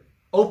hear.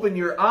 Open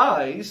your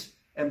eyes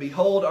and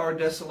behold our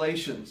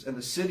desolations and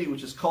the city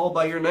which is called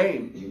by your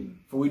name.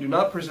 For we do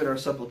not present our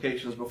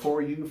supplications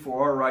before you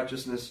for our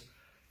righteousness,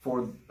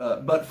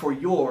 but for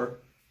your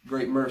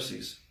great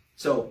mercies.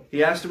 So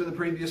he asked him in the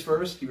previous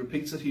verse. He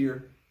repeats it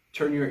here.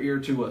 Turn your ear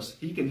to us.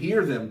 He can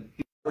hear them.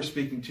 We're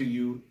speaking to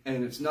you,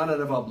 and it's not out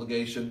of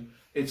obligation.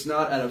 It's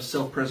not out of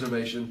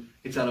self-preservation.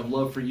 It's out of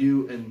love for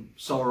you and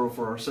sorrow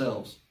for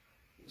ourselves.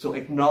 So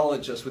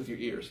acknowledge us with your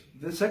ears.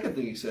 The second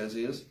thing he says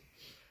is,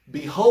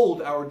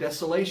 behold our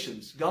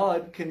desolations.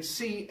 God can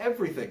see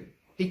everything.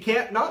 He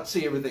can't not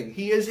see everything.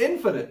 He is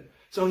infinite.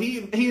 So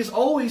he is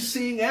always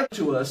seeing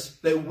to us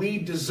that we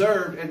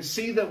deserved and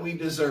see that we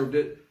deserved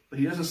it. But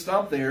he doesn't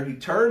stop there. He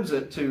turns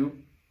it to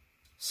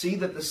see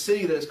that the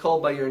city that is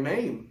called by your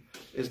name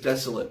is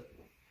desolate.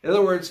 In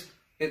other words,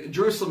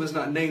 Jerusalem is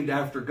not named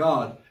after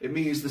God. It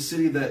means the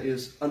city that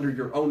is under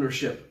your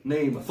ownership,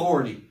 name,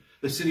 authority.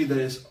 The city that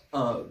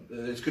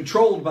is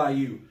controlled by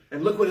you.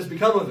 And look what has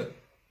become of it.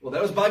 Well,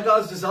 that was by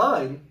God's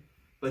design.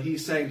 But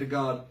he's saying to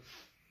God,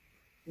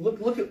 look,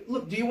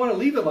 do you want to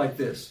leave it like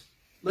this?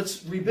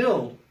 Let's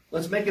rebuild.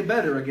 Let's make it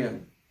better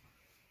again.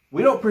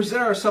 We don't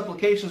present our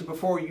supplications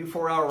before you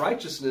for our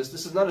righteousness.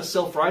 This is not a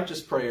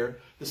self-righteous prayer.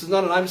 This is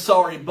not an I'm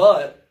sorry,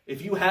 but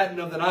if you hadn't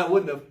have, then I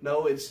wouldn't have.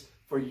 No, it's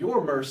for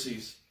your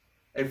mercies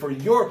and for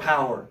your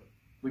power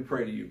we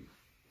pray to you.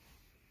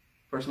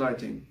 Verse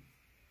 19.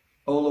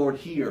 O Lord,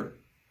 hear.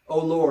 O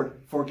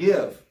Lord,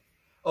 forgive.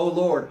 O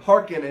Lord,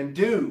 hearken and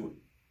do.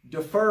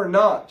 Defer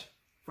not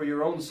for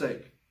your own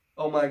sake.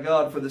 O my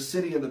God, for the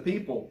city and the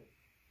people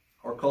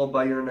are called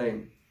by your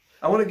name.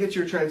 I want to get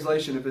your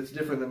translation if it's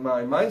different than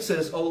mine. Mine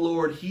says, O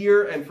Lord,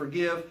 hear and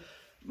forgive.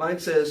 Mine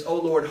says, O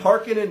Lord,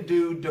 hearken and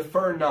do,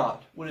 defer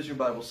not. What does your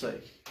Bible say?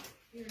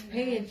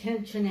 Pay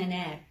attention and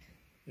act.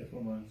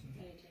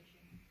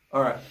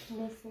 All right.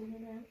 Listen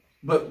and act.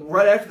 But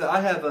right after that, I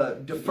have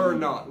a defer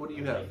not. What do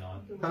you have?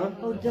 Huh?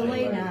 Oh,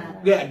 delay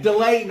not. Yeah,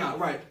 delay not.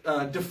 Right.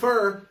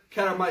 Defer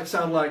kind of might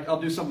sound like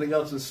I'll do something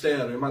else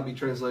instead. Or it might be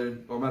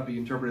translated or might be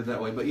interpreted that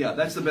way. But yeah,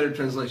 that's the better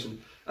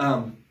translation.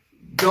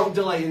 Don't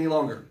delay any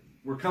longer.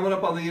 We're coming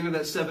up on the end of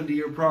that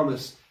 70-year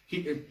promise.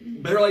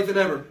 Better late than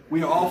ever.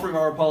 We are offering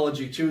our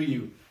apology to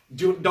you.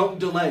 Don't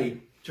delay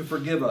to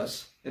forgive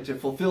us and to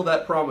fulfill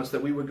that promise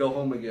that we would go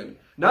home again.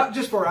 Not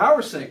just for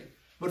our sake,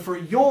 but for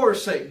your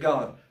sake,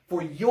 God.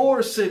 For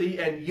your city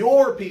and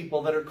your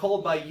people that are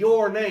called by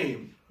your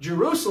name.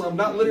 Jerusalem,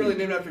 not literally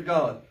named after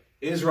God.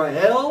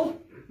 Israel,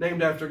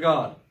 named after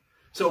God.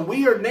 So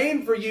we are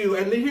named for you,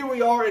 and here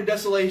we are in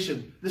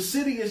desolation. The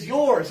city is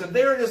yours, and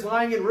there it is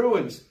lying in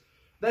ruins.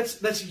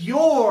 That's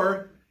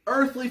your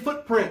earthly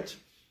footprint.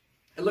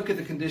 And look at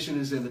the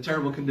condition it's in, the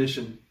terrible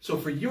condition. So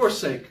for your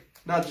sake,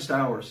 not just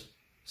ours,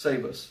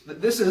 save us.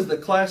 This is the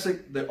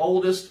classic, the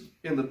oldest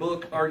in the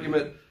book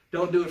argument.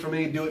 Don't do it for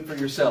me, do it for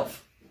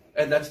yourself.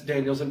 And that's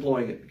Daniel's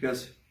employing it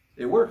because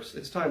it works.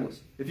 It's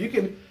timeless. If you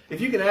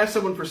can ask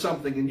someone for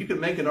something and you can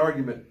make an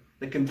argument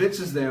that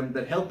convinces them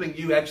that helping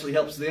you actually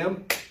helps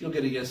them, you'll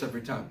get a yes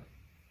every time.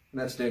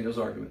 And that's Daniel's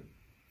argument.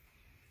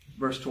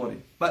 Verse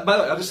 20. By the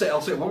way,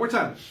 I'll say it one more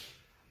time.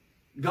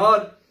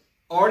 God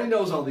already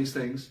knows all these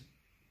things.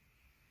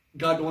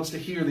 God wants to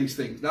hear these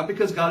things. Not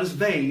because God is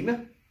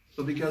vain,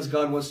 but because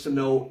God wants to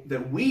know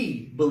that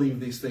we believe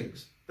these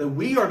things. That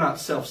we are not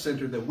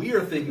self-centered, that we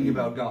are thinking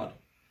about God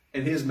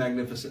and His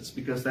magnificence.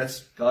 Because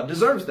God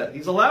deserves that.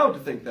 He's allowed to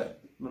think that.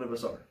 None of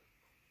us are.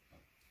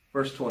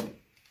 Verse 20.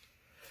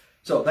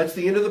 So that's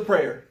the end of the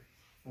prayer.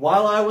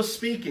 While I was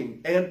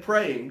speaking and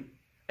praying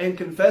and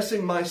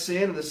confessing my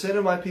sin and the sin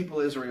of my people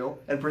Israel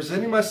and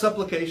presenting my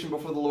supplication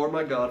before the Lord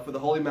my God for the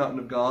holy mountain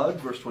of God,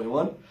 verse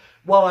 21,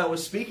 while I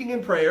was speaking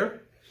in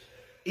prayer,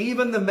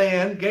 even the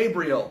man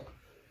Gabriel,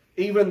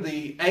 even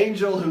the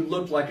angel who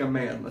looked like a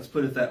man, let's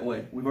put it that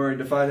way. We've already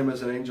defined him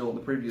as an angel in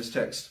the previous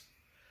text.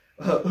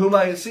 Whom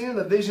I had seen in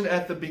the vision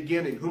at the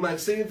beginning. Whom I had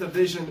seen at the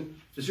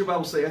vision, does your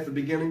Bible say at the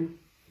beginning?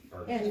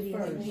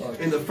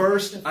 In the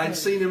first, I'd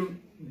seen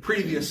him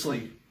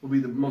previously, would be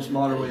the most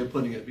modern way of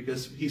putting it,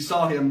 because he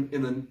saw him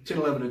in the 10,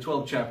 11, and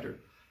 12 chapter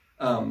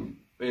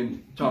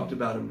and talked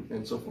about him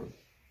and so forth.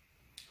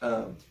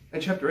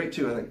 And chapter 8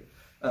 too, I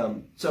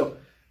think. So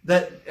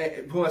that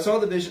who I saw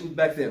the vision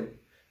back then,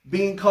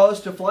 being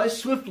caused to fly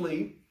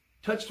swiftly,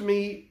 touched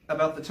me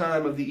about the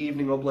time of the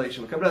evening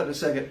oblation. We'll come to that in a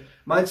second.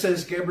 Mine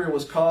says Gabriel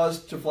was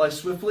caused to fly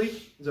swiftly.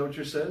 Is that what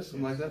yours says?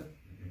 Something like that?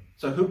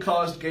 So who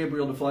caused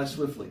Gabriel to fly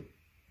swiftly?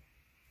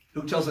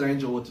 Who tells an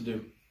angel what to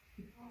do?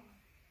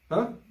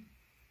 Huh?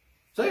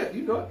 Say it.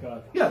 You go ahead.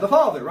 God. Yeah, the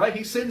Father, right?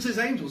 He sends His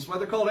angels. That's why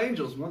they're called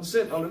angels. One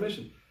sent on a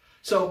mission.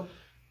 So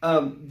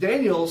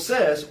Daniel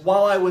says,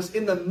 while I was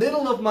in the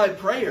middle of my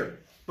prayer,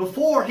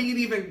 before he'd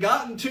even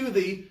gotten to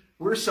the,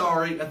 we're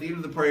sorry, at the end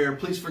of the prayer,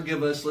 please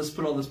forgive us, let's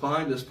put all this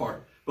behind us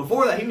part.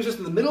 Before that, he was just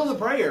in the middle of the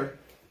prayer.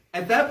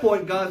 At that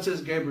point, God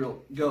says,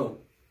 Gabriel, go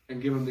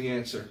and give him the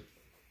answer.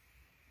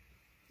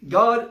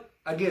 God,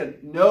 again,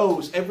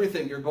 knows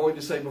everything you're going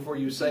to say before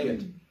you say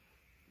it.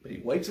 But He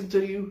waits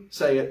until you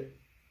say it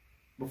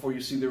before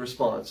you see the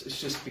response. It's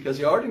just because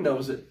He already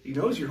knows it. He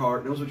knows your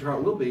heart, knows what your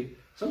heart will be.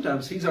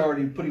 Sometimes He's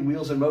already putting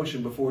wheels in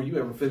motion before you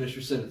ever finish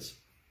your sentence.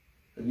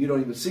 And you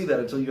don't even see that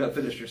until you have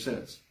finished your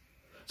sentence.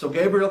 So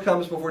Gabriel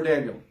comes before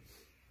Daniel.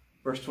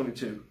 Verse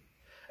 22.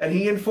 And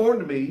he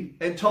informed me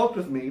and talked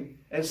with me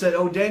and said,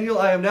 O Daniel,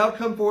 I am now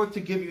come forth to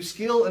give you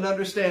skill and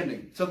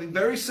understanding. Something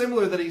very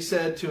similar that he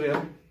said to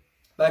him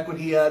back when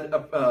he had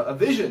a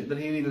vision that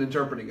he needed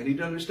interpreting. And he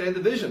didn't understand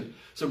the vision.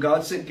 So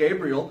God sent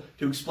Gabriel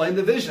to explain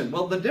the vision.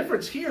 Well, the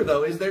difference here,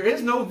 though, is there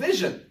is no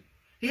vision.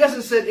 He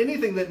hasn't said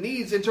anything that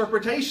needs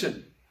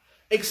interpretation.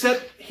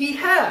 Except he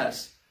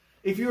has.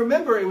 If you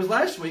remember, it was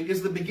last week,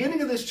 is the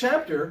beginning of this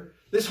chapter.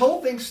 This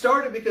whole thing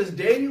started because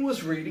Daniel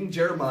was reading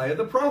Jeremiah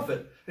the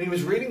prophet. And he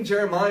was reading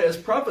Jeremiah's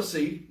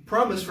prophecy,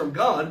 promise from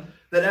God,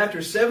 that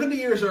after 70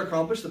 years are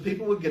accomplished, the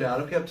people would get out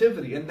of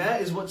captivity. And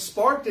that is what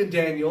sparked in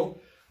Daniel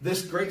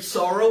this great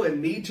sorrow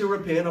and need to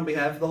repent on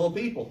behalf of the whole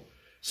people.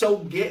 So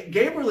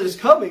Gabriel is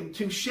coming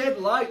to shed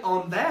light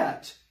on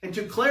that and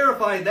to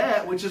clarify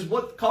that, which is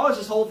what caused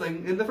this whole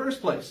thing in the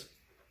first place.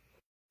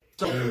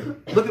 So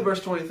look at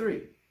verse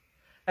 23.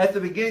 At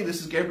the beginning,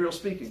 this is Gabriel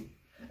speaking.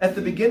 At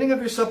the beginning of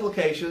your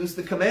supplications,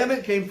 the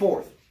commandment came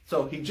forth.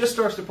 So he just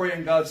starts to pray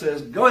and God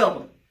says, go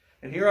help him.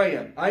 And here I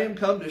am. I am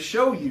come to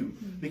show you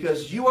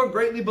because you are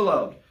greatly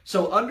beloved.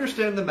 So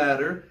understand the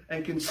matter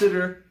and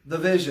consider the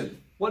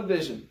vision. What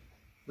vision?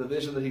 The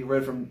vision that he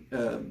read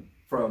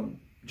from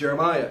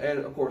Jeremiah and,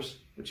 of course,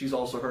 which he's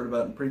also heard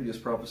about in previous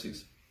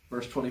prophecies.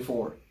 Verse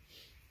 24.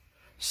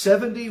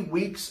 70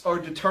 weeks are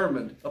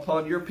determined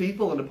upon your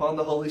people and upon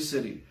the holy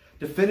city,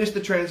 to finish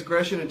the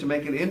transgression and to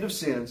make an end of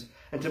sins,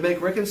 and to make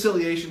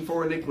reconciliation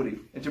for iniquity,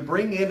 and to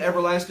bring in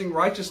everlasting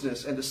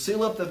righteousness, and to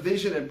seal up the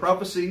vision and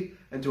prophecy,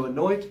 and to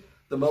anoint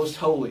the most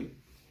holy.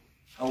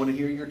 I want to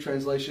hear your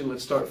translation.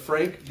 Let's start.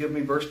 Frank, give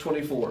me verse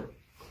 24.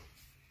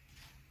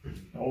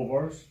 The whole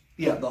verse?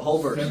 Yeah, the whole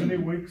verse. 70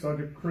 weeks are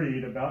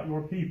decreed about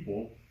your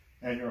people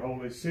and your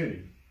holy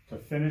city, to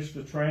finish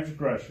the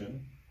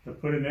transgression, to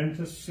put an end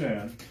to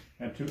sin,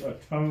 and to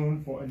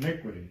atone for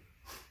iniquity,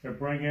 to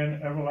bring in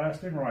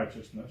everlasting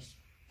righteousness,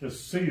 to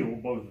seal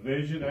both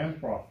vision and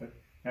prophet,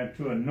 and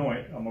to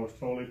anoint a most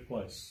holy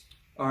place.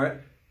 All right.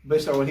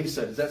 Based on what he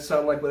said, does that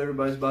sound like what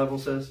everybody's Bible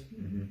says?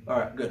 Mm-hmm. All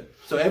right, good.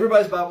 So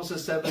everybody's Bible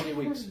says 70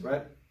 weeks,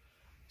 right?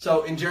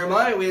 So in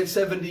Jeremiah, we had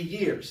 70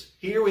 years.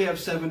 Here we have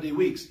 70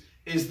 weeks.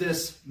 Is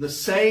this the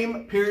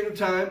same period of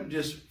time,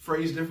 just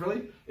phrased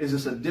differently? Is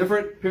this a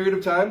different period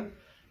of time?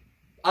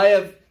 I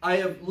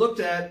have looked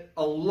at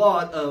a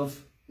lot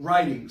of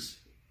writings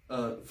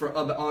about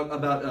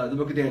the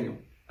book of Daniel.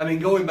 I mean,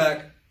 going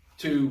back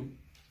to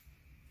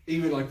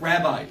even like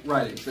rabbi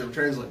writings that were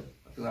translated.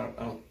 Because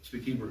I don't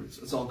speak Hebrew.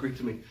 It's all Greek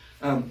to me.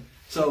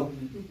 So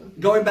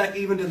going back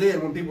even to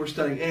then when people were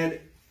studying. And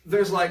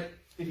there's like,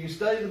 if you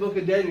study the book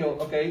of Daniel,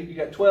 okay, you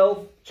got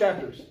 12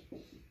 chapters.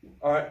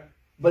 All right.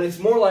 But it's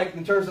more like,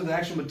 in terms of the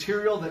actual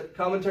material that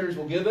commentaries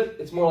will give it,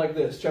 it's more like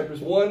this.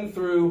 Chapters 1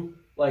 through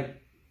like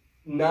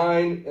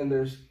 9, and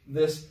there's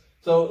this.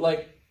 So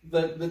like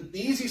the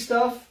easy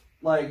stuff,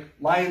 like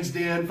Lion's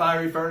Den,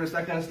 Fiery Furnace,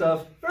 that kind of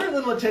stuff, very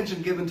little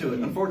attention given to it,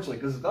 unfortunately,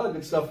 because there's a lot of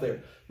good stuff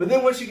there. But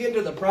then once you get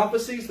into the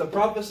prophecies,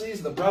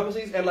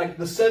 and like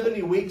the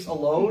 70 weeks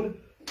alone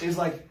is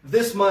like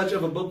this much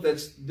of a book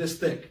that's this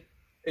thick.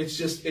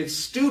 It's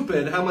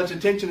stupid how much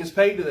attention is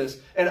paid to this.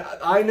 And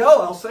I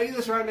know, I'll say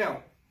this right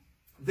now.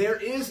 There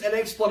is an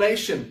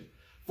explanation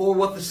for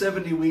what the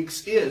 70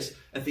 weeks is.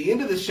 At the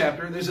end of this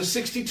chapter, there's a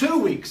 62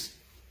 weeks.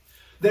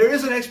 There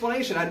is an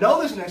explanation. I know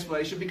there's an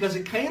explanation because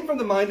it came from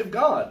the mind of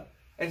God.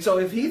 And so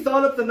if he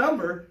thought up the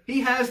number,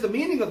 he has the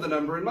meaning of the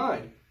number in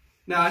mind.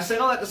 Now, I say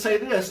all that to say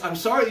this. I'm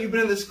sorry you've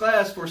been in this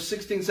class for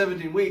 16,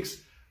 17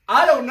 weeks.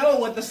 I don't know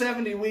what the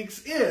 70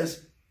 weeks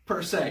is,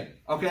 per se.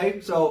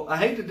 Okay? So I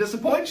hate to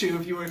disappoint you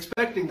if you were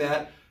expecting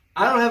that.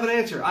 I don't have an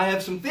answer. I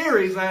have some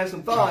theories, and I have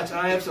some thoughts, and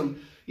I have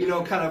some,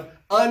 kind of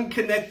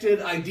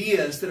unconnected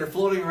ideas that are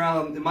floating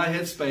around in my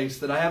headspace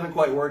that I haven't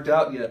quite worked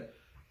out yet.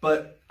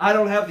 But I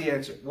don't have the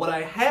answer. What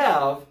I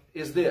have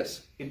is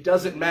this. It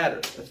doesn't matter.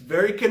 That's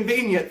very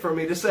convenient for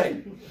me to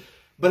say.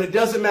 But it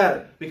doesn't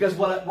matter. Because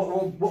what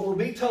we'll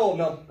be told,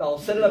 and I'll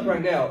set it up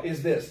right now,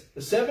 is this.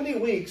 The 70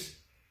 weeks,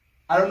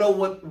 I don't know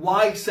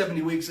why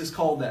 70 weeks is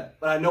called that,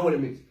 but I know what it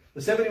means.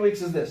 The 70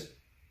 weeks is this.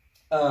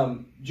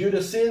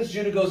 Judah sins,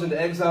 Judah goes into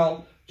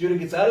exile, Judah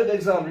gets out of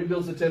exile and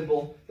rebuilds the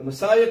temple. The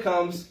Messiah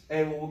comes,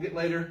 and what we'll get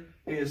later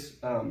is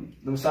the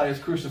Messiah is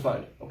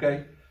crucified.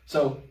 Okay?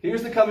 So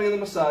here's the coming of the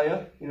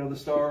Messiah, the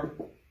star,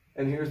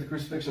 and here's the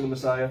crucifixion of the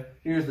Messiah.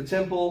 Here's the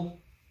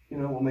temple,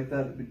 we'll make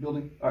that a big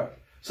building. All right.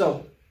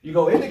 So you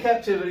go into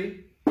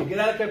captivity, you get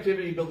out of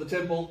captivity, you build the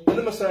temple, then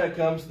the Messiah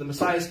comes, the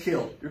Messiah is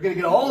killed. You're going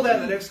to get all of that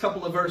in the next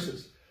couple of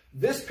verses.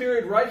 This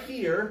period right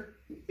here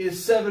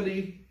is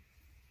 70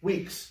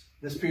 weeks.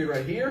 This period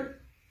right here,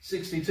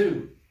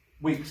 62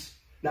 weeks.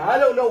 Now, I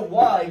don't know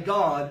why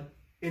God,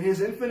 in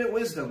his infinite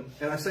wisdom,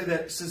 and I say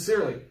that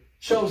sincerely,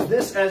 chose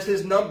this as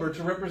his number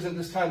to represent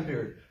this time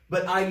period.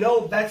 But I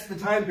know that's the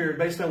time period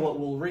based on what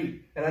we'll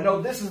read. And I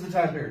know this is the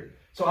time period.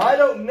 So I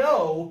don't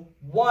know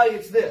why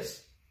it's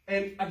this.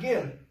 And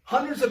again,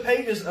 hundreds of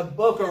pages of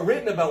book are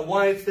written about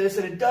why it's this,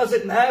 and it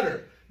doesn't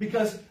matter.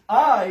 Because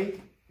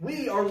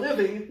we are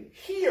living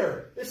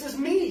here. This is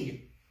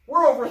me.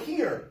 We're over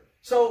here.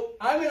 So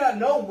I may not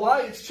know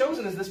why it's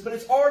chosen as this, but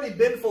it's already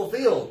been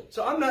fulfilled.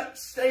 So I'm not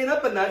staying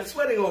up at night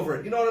sweating over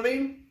it. You know what I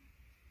mean?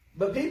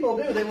 But people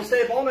do. They will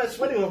stay up all night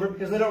sweating over it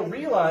because they don't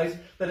realize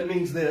that it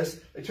means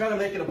this. They try to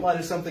make it apply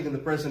to something in the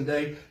present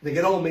day. They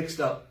get all mixed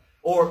up.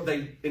 Or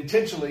they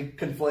intentionally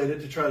conflate it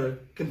to try to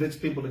convince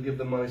people to give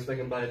them money so they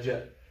can buy a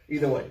jet.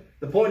 Either way.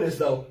 The point is,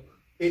 though,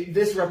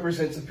 this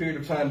represents a period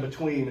of time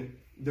between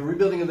the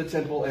rebuilding of the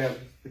temple and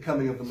the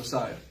coming of the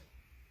Messiah.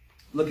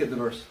 Look at the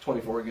verse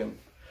 24 again.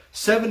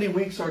 70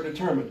 weeks are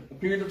determined, a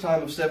period of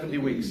time of 70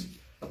 weeks,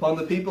 upon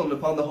the people and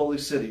upon the holy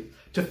city,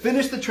 to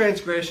finish the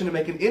transgression, to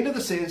make an end of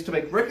the sins, to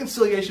make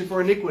reconciliation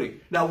for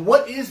iniquity. Now,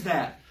 what is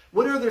that?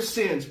 What are their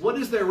sins? What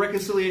is their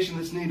reconciliation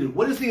that's needed?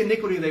 What is the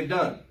iniquity they've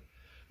done?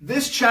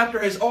 This chapter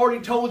has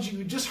already told you,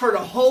 you just heard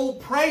a whole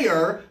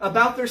prayer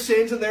about their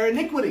sins and their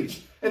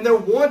iniquities, and their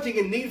wanting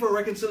and need for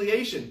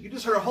reconciliation. You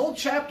just heard a whole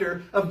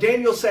chapter of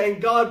Daniel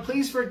saying, God,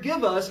 please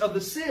forgive us of the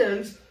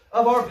sins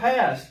of our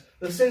past.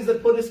 The sins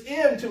that put us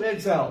into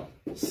exile.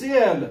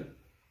 Sin.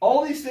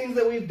 All these things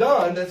that we've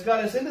done that's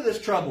got us into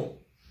this trouble.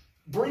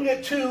 Bring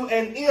it to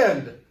an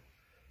end.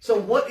 So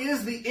what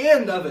is the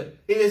end of it?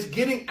 It is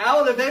getting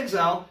out of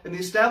exile and the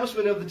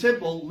establishment of the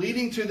temple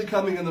leading to the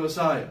coming of the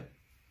Messiah.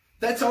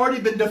 That's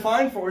already been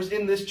defined for us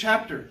in this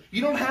chapter.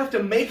 You don't have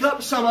to make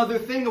up some other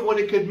thing of what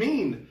it could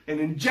mean and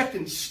inject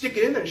and stick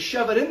it in there and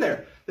shove it in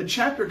there. The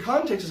chapter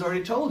context has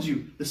already told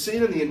you. The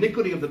sin and the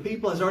iniquity of the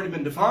people has already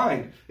been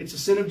defined. It's the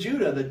sin of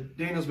Judah that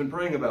Daniel's been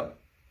praying about.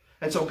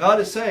 And so God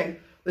is saying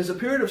there's a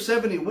period of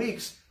 70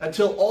 weeks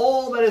until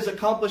all that is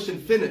accomplished and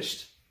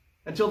finished.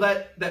 Until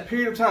that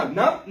period of time.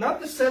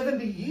 Not the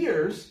 70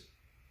 years,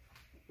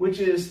 which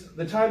is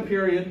the time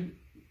period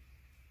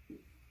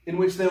in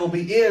which they will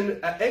be in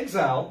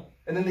exile,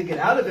 and then they get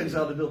out of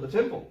exile to build the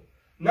temple.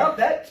 Not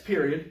that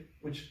period,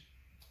 which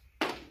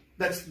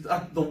that's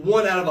the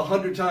 1 out of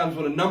 100 times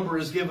when a number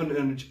is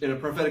given in a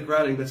prophetic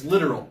writing that's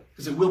literal,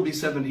 because it will be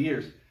 70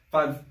 years,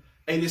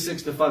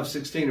 586 to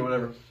 516 or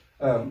whatever,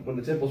 when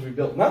the temple's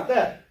rebuilt. Not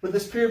that, but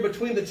this period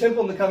between the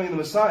temple and the coming of the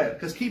Messiah.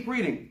 Because keep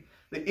reading.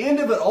 The end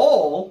of it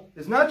all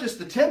is not just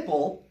the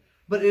temple,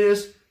 but it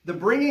is the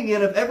bringing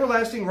in of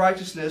everlasting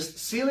righteousness,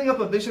 sealing up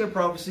a vision of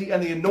prophecy,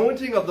 and the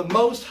anointing of the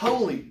most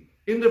holy.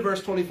 Into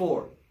verse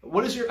 24.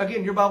 What does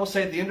your Bible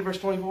say at the end of verse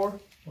 24?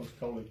 Most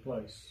holy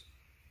place.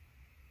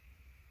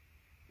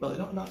 Well, it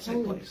ought not say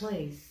Holy place.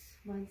 place.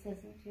 Mine says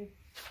that too.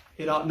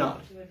 It ought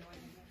not. To anoint him.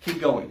 Keep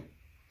going.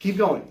 Keep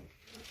going.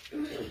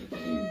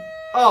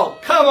 Oh,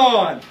 come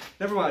on!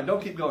 Never mind.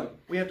 Don't keep going.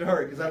 We have to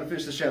hurry because I have to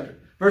finish this chapter.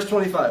 Verse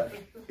 25.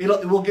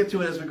 We'll get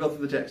to it as we go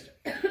through the text.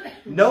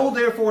 Know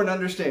therefore and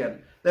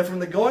understand that from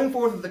the going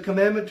forth of the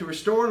commandment to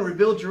restore and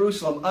rebuild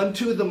Jerusalem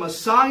unto the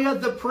Messiah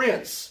the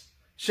Prince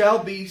shall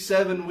be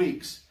 7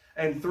 weeks,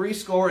 and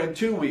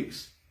 62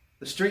 weeks.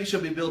 The street shall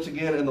be built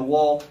again, and the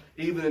wall,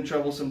 even in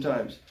troublesome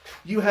times.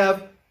 You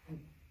have,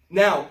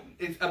 now,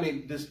 I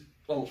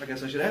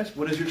guess I should ask,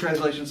 what does your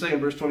translation say in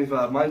verse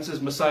 25? Mine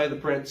says Messiah the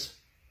Prince.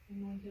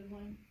 Anointed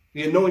one.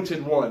 The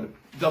anointed one.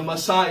 The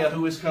Messiah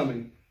who is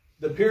coming.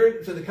 The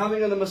period to the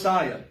coming of the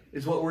Messiah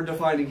is what we're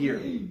defining here.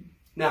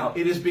 Now,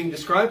 it is being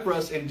described for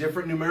us in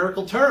different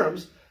numerical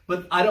terms,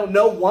 but I don't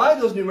know why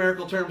those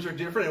numerical terms are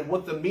different and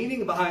what the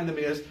meaning behind them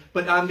is,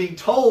 but I'm being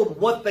told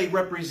what they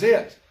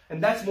represent.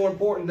 And that's more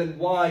important than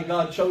why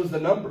God chose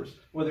the numbers.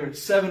 Whether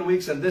it's 7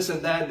 weeks and this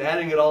and that and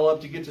adding it all up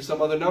to get to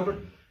some other number,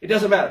 it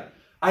doesn't matter.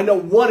 I know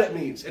what it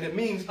means, and it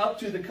means up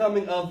to the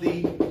coming of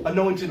the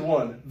anointed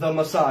one, the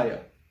Messiah.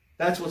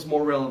 That's what's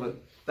more relevant.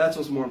 That's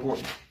what's more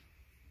important.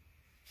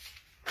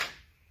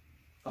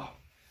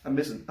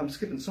 I'm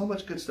skipping so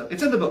much good stuff.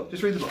 It's in the book.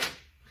 Just read the book.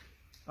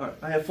 All right.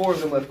 I have 4 of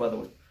them left, by the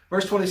way.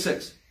 Verse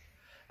 26.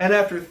 And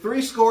after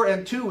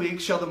 62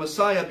 weeks shall the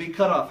Messiah be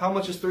cut off. How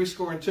much is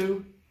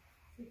 62?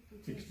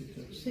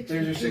 62.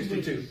 There's your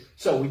 62.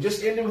 So we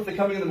just ended with the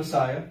coming of the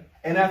Messiah.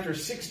 And after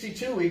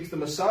 62 weeks, the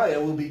Messiah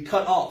will be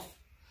cut off.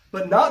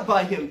 But not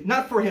by him,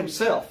 not for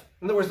himself.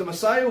 In other words, the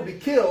Messiah will be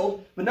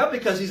killed, but not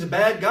because he's a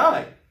bad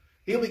guy.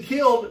 He'll be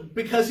killed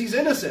because he's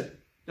innocent.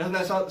 Doesn't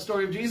that sound the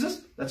story of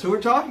Jesus? That's who we're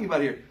talking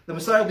about here. The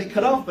Messiah will be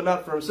cut off, but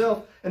not for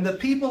himself. And the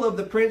people of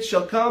the prince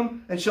shall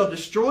come and shall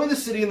destroy the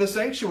city and the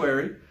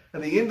sanctuary,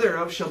 and the end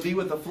thereof shall be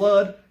with the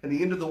flood, and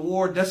the end of the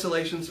war,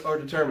 desolations are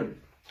determined.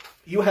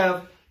 You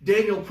have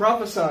Daniel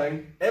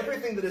prophesying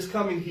everything that is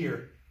coming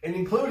here, and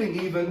including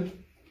even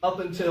up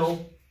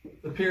until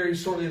the period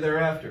shortly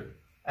thereafter.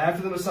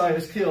 After the Messiah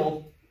is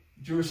killed,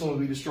 Jerusalem will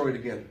be destroyed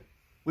again.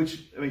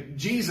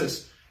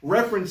 Jesus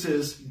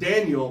references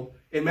Daniel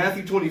in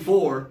Matthew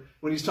 24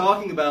 when he's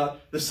talking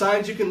about the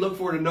signs you can look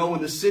for to know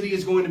when the city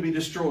is going to be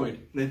destroyed.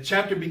 And the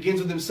chapter begins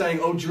with him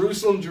saying, "Oh,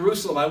 Jerusalem,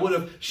 Jerusalem, I would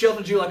have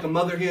sheltered you like a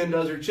mother hen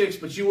does her chicks,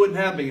 but you wouldn't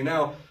have me." And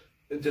now,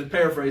 to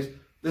paraphrase,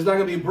 there's not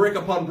going to be brick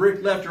upon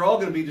brick left. They're all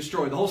going to be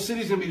destroyed. The whole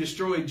city's going to be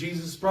destroyed.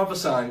 Jesus is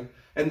prophesying.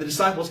 And the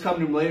disciples come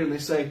to him later and they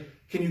say,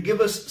 "Can you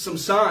give us some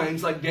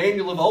signs like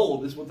Daniel of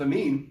old?" is what they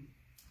mean.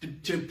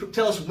 To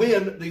tell us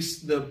when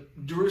the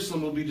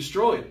Jerusalem will be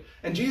destroyed.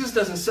 And Jesus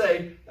doesn't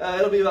say,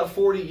 it'll be about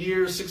 40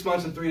 years, 6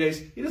 months, and 3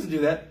 days. He doesn't do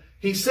that.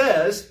 He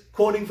says,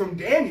 quoting from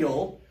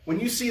Daniel,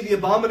 when you see the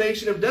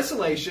abomination of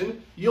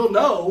desolation, you'll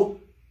know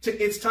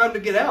it's time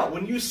to get out.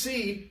 When you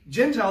see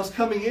Gentiles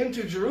coming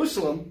into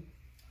Jerusalem,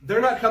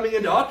 they're not coming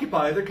in to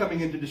occupy, they're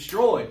coming in to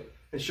destroy.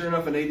 And sure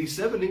enough, in AD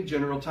 70,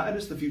 General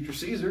Titus, the future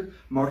Caesar,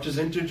 marches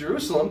into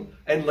Jerusalem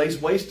and lays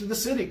waste to the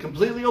city,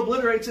 completely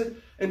obliterates it,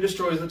 and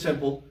destroys the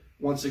temple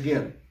once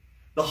again.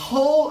 The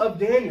whole of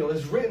Daniel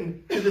is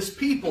written to this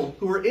people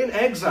who are in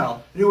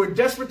exile and who are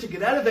desperate to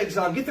get out of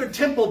exile and get their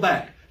temple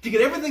back, to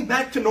get everything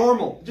back to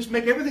normal, just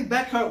make everything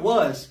back how it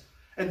was.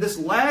 And this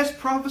last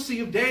prophecy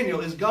of Daniel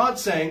is God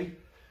saying,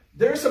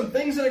 there are some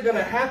things that are going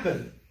to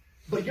happen,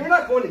 but you're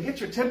not going to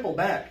get your temple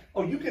back.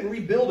 Oh, you can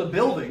rebuild a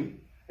building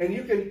and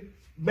you can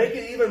make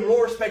it even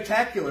more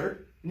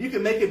spectacular and you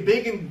can make it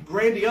big and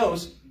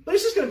grandiose, but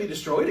it's just going to be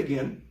destroyed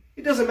again.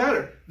 It doesn't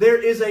matter.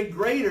 There is a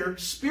greater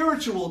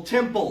spiritual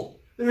temple.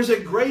 There is a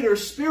greater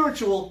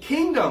spiritual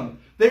kingdom.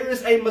 There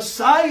is a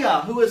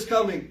Messiah who is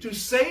coming to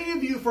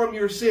save you from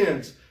your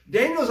sins.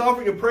 Daniel is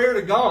offering a prayer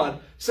to God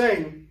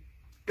saying,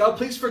 "God,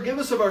 please forgive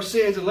us of our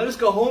sins and let us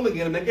go home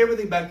again and make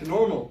everything back to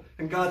normal."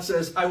 And God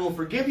says, "I will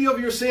forgive you of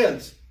your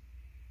sins.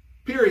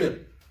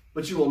 Period.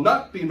 But you will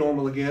not be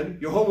normal again.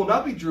 Your home will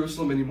not be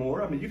Jerusalem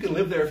anymore. I mean, you can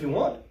live there if you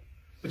want.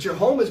 But your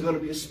home is going to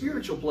be a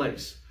spiritual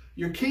place.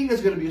 Your king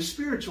is going to be a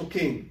spiritual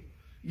king.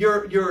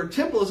 Your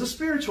temple is a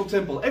spiritual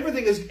temple.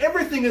 Everything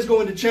is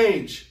going to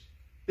change.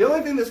 The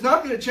only thing that's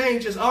not going to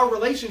change is our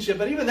relationship,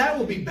 and even that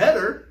will be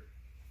better.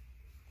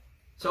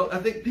 So I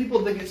think people,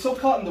 they get so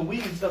caught in the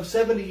weeds of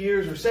 70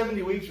 years or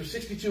 70 weeks or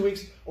 62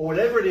 weeks or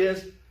whatever it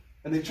is,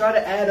 and they try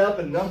to add up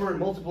and number and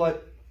multiply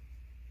it,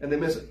 and they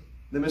miss it.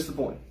 They miss the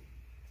point.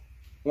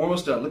 We're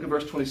almost done. Look at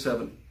verse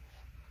 27.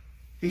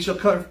 He shall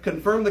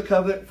confirm the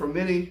covenant for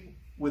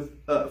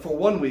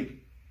 1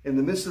 week. In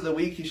the midst of the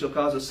week he shall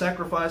cause a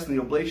sacrifice and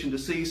the oblation to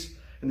cease.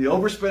 And the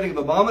overspreading of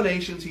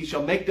abominations he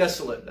shall make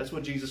desolate. That's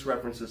what Jesus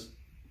references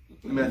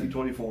in Matthew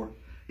 24.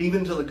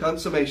 Even to the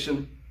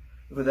consummation,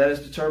 for that is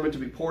determined to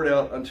be poured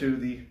out unto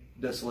the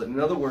desolate. In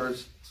other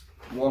words,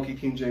 wonky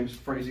King James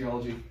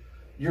phraseology,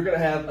 you're going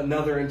to have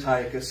another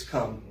Antiochus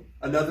come.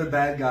 Another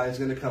bad guy is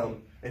going to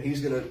come. And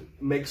he's going to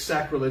make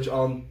sacrilege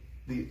on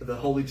the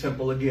holy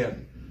temple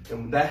again.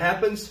 And when that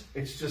happens,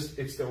 it's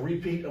the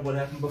repeat of what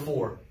happened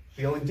before.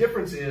 The only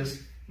difference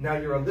is now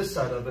you're on this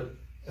side of it,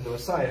 and the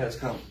Messiah has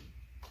come.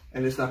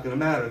 And it's not going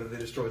to matter that they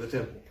destroy the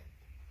temple.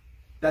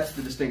 That's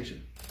the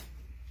distinction.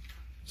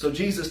 So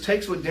Jesus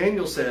takes what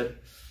Daniel said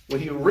when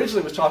he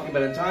originally was talking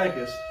about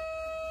Antiochus.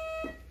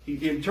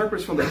 He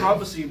interprets from the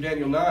prophecy of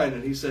Daniel 9,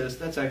 and he says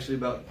that's actually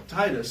about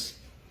Titus,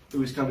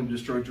 who is coming to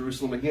destroy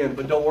Jerusalem again.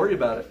 But don't worry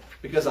about it,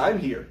 because I'm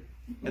here,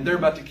 and they're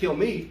about to kill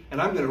me,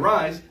 and I'm going to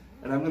rise,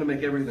 and I'm going to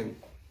make everything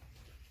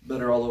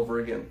better all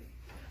over again.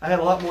 I had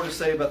a lot more to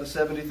say about the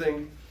 70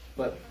 thing,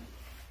 but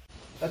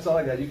that's all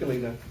I got. You can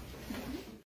leave now.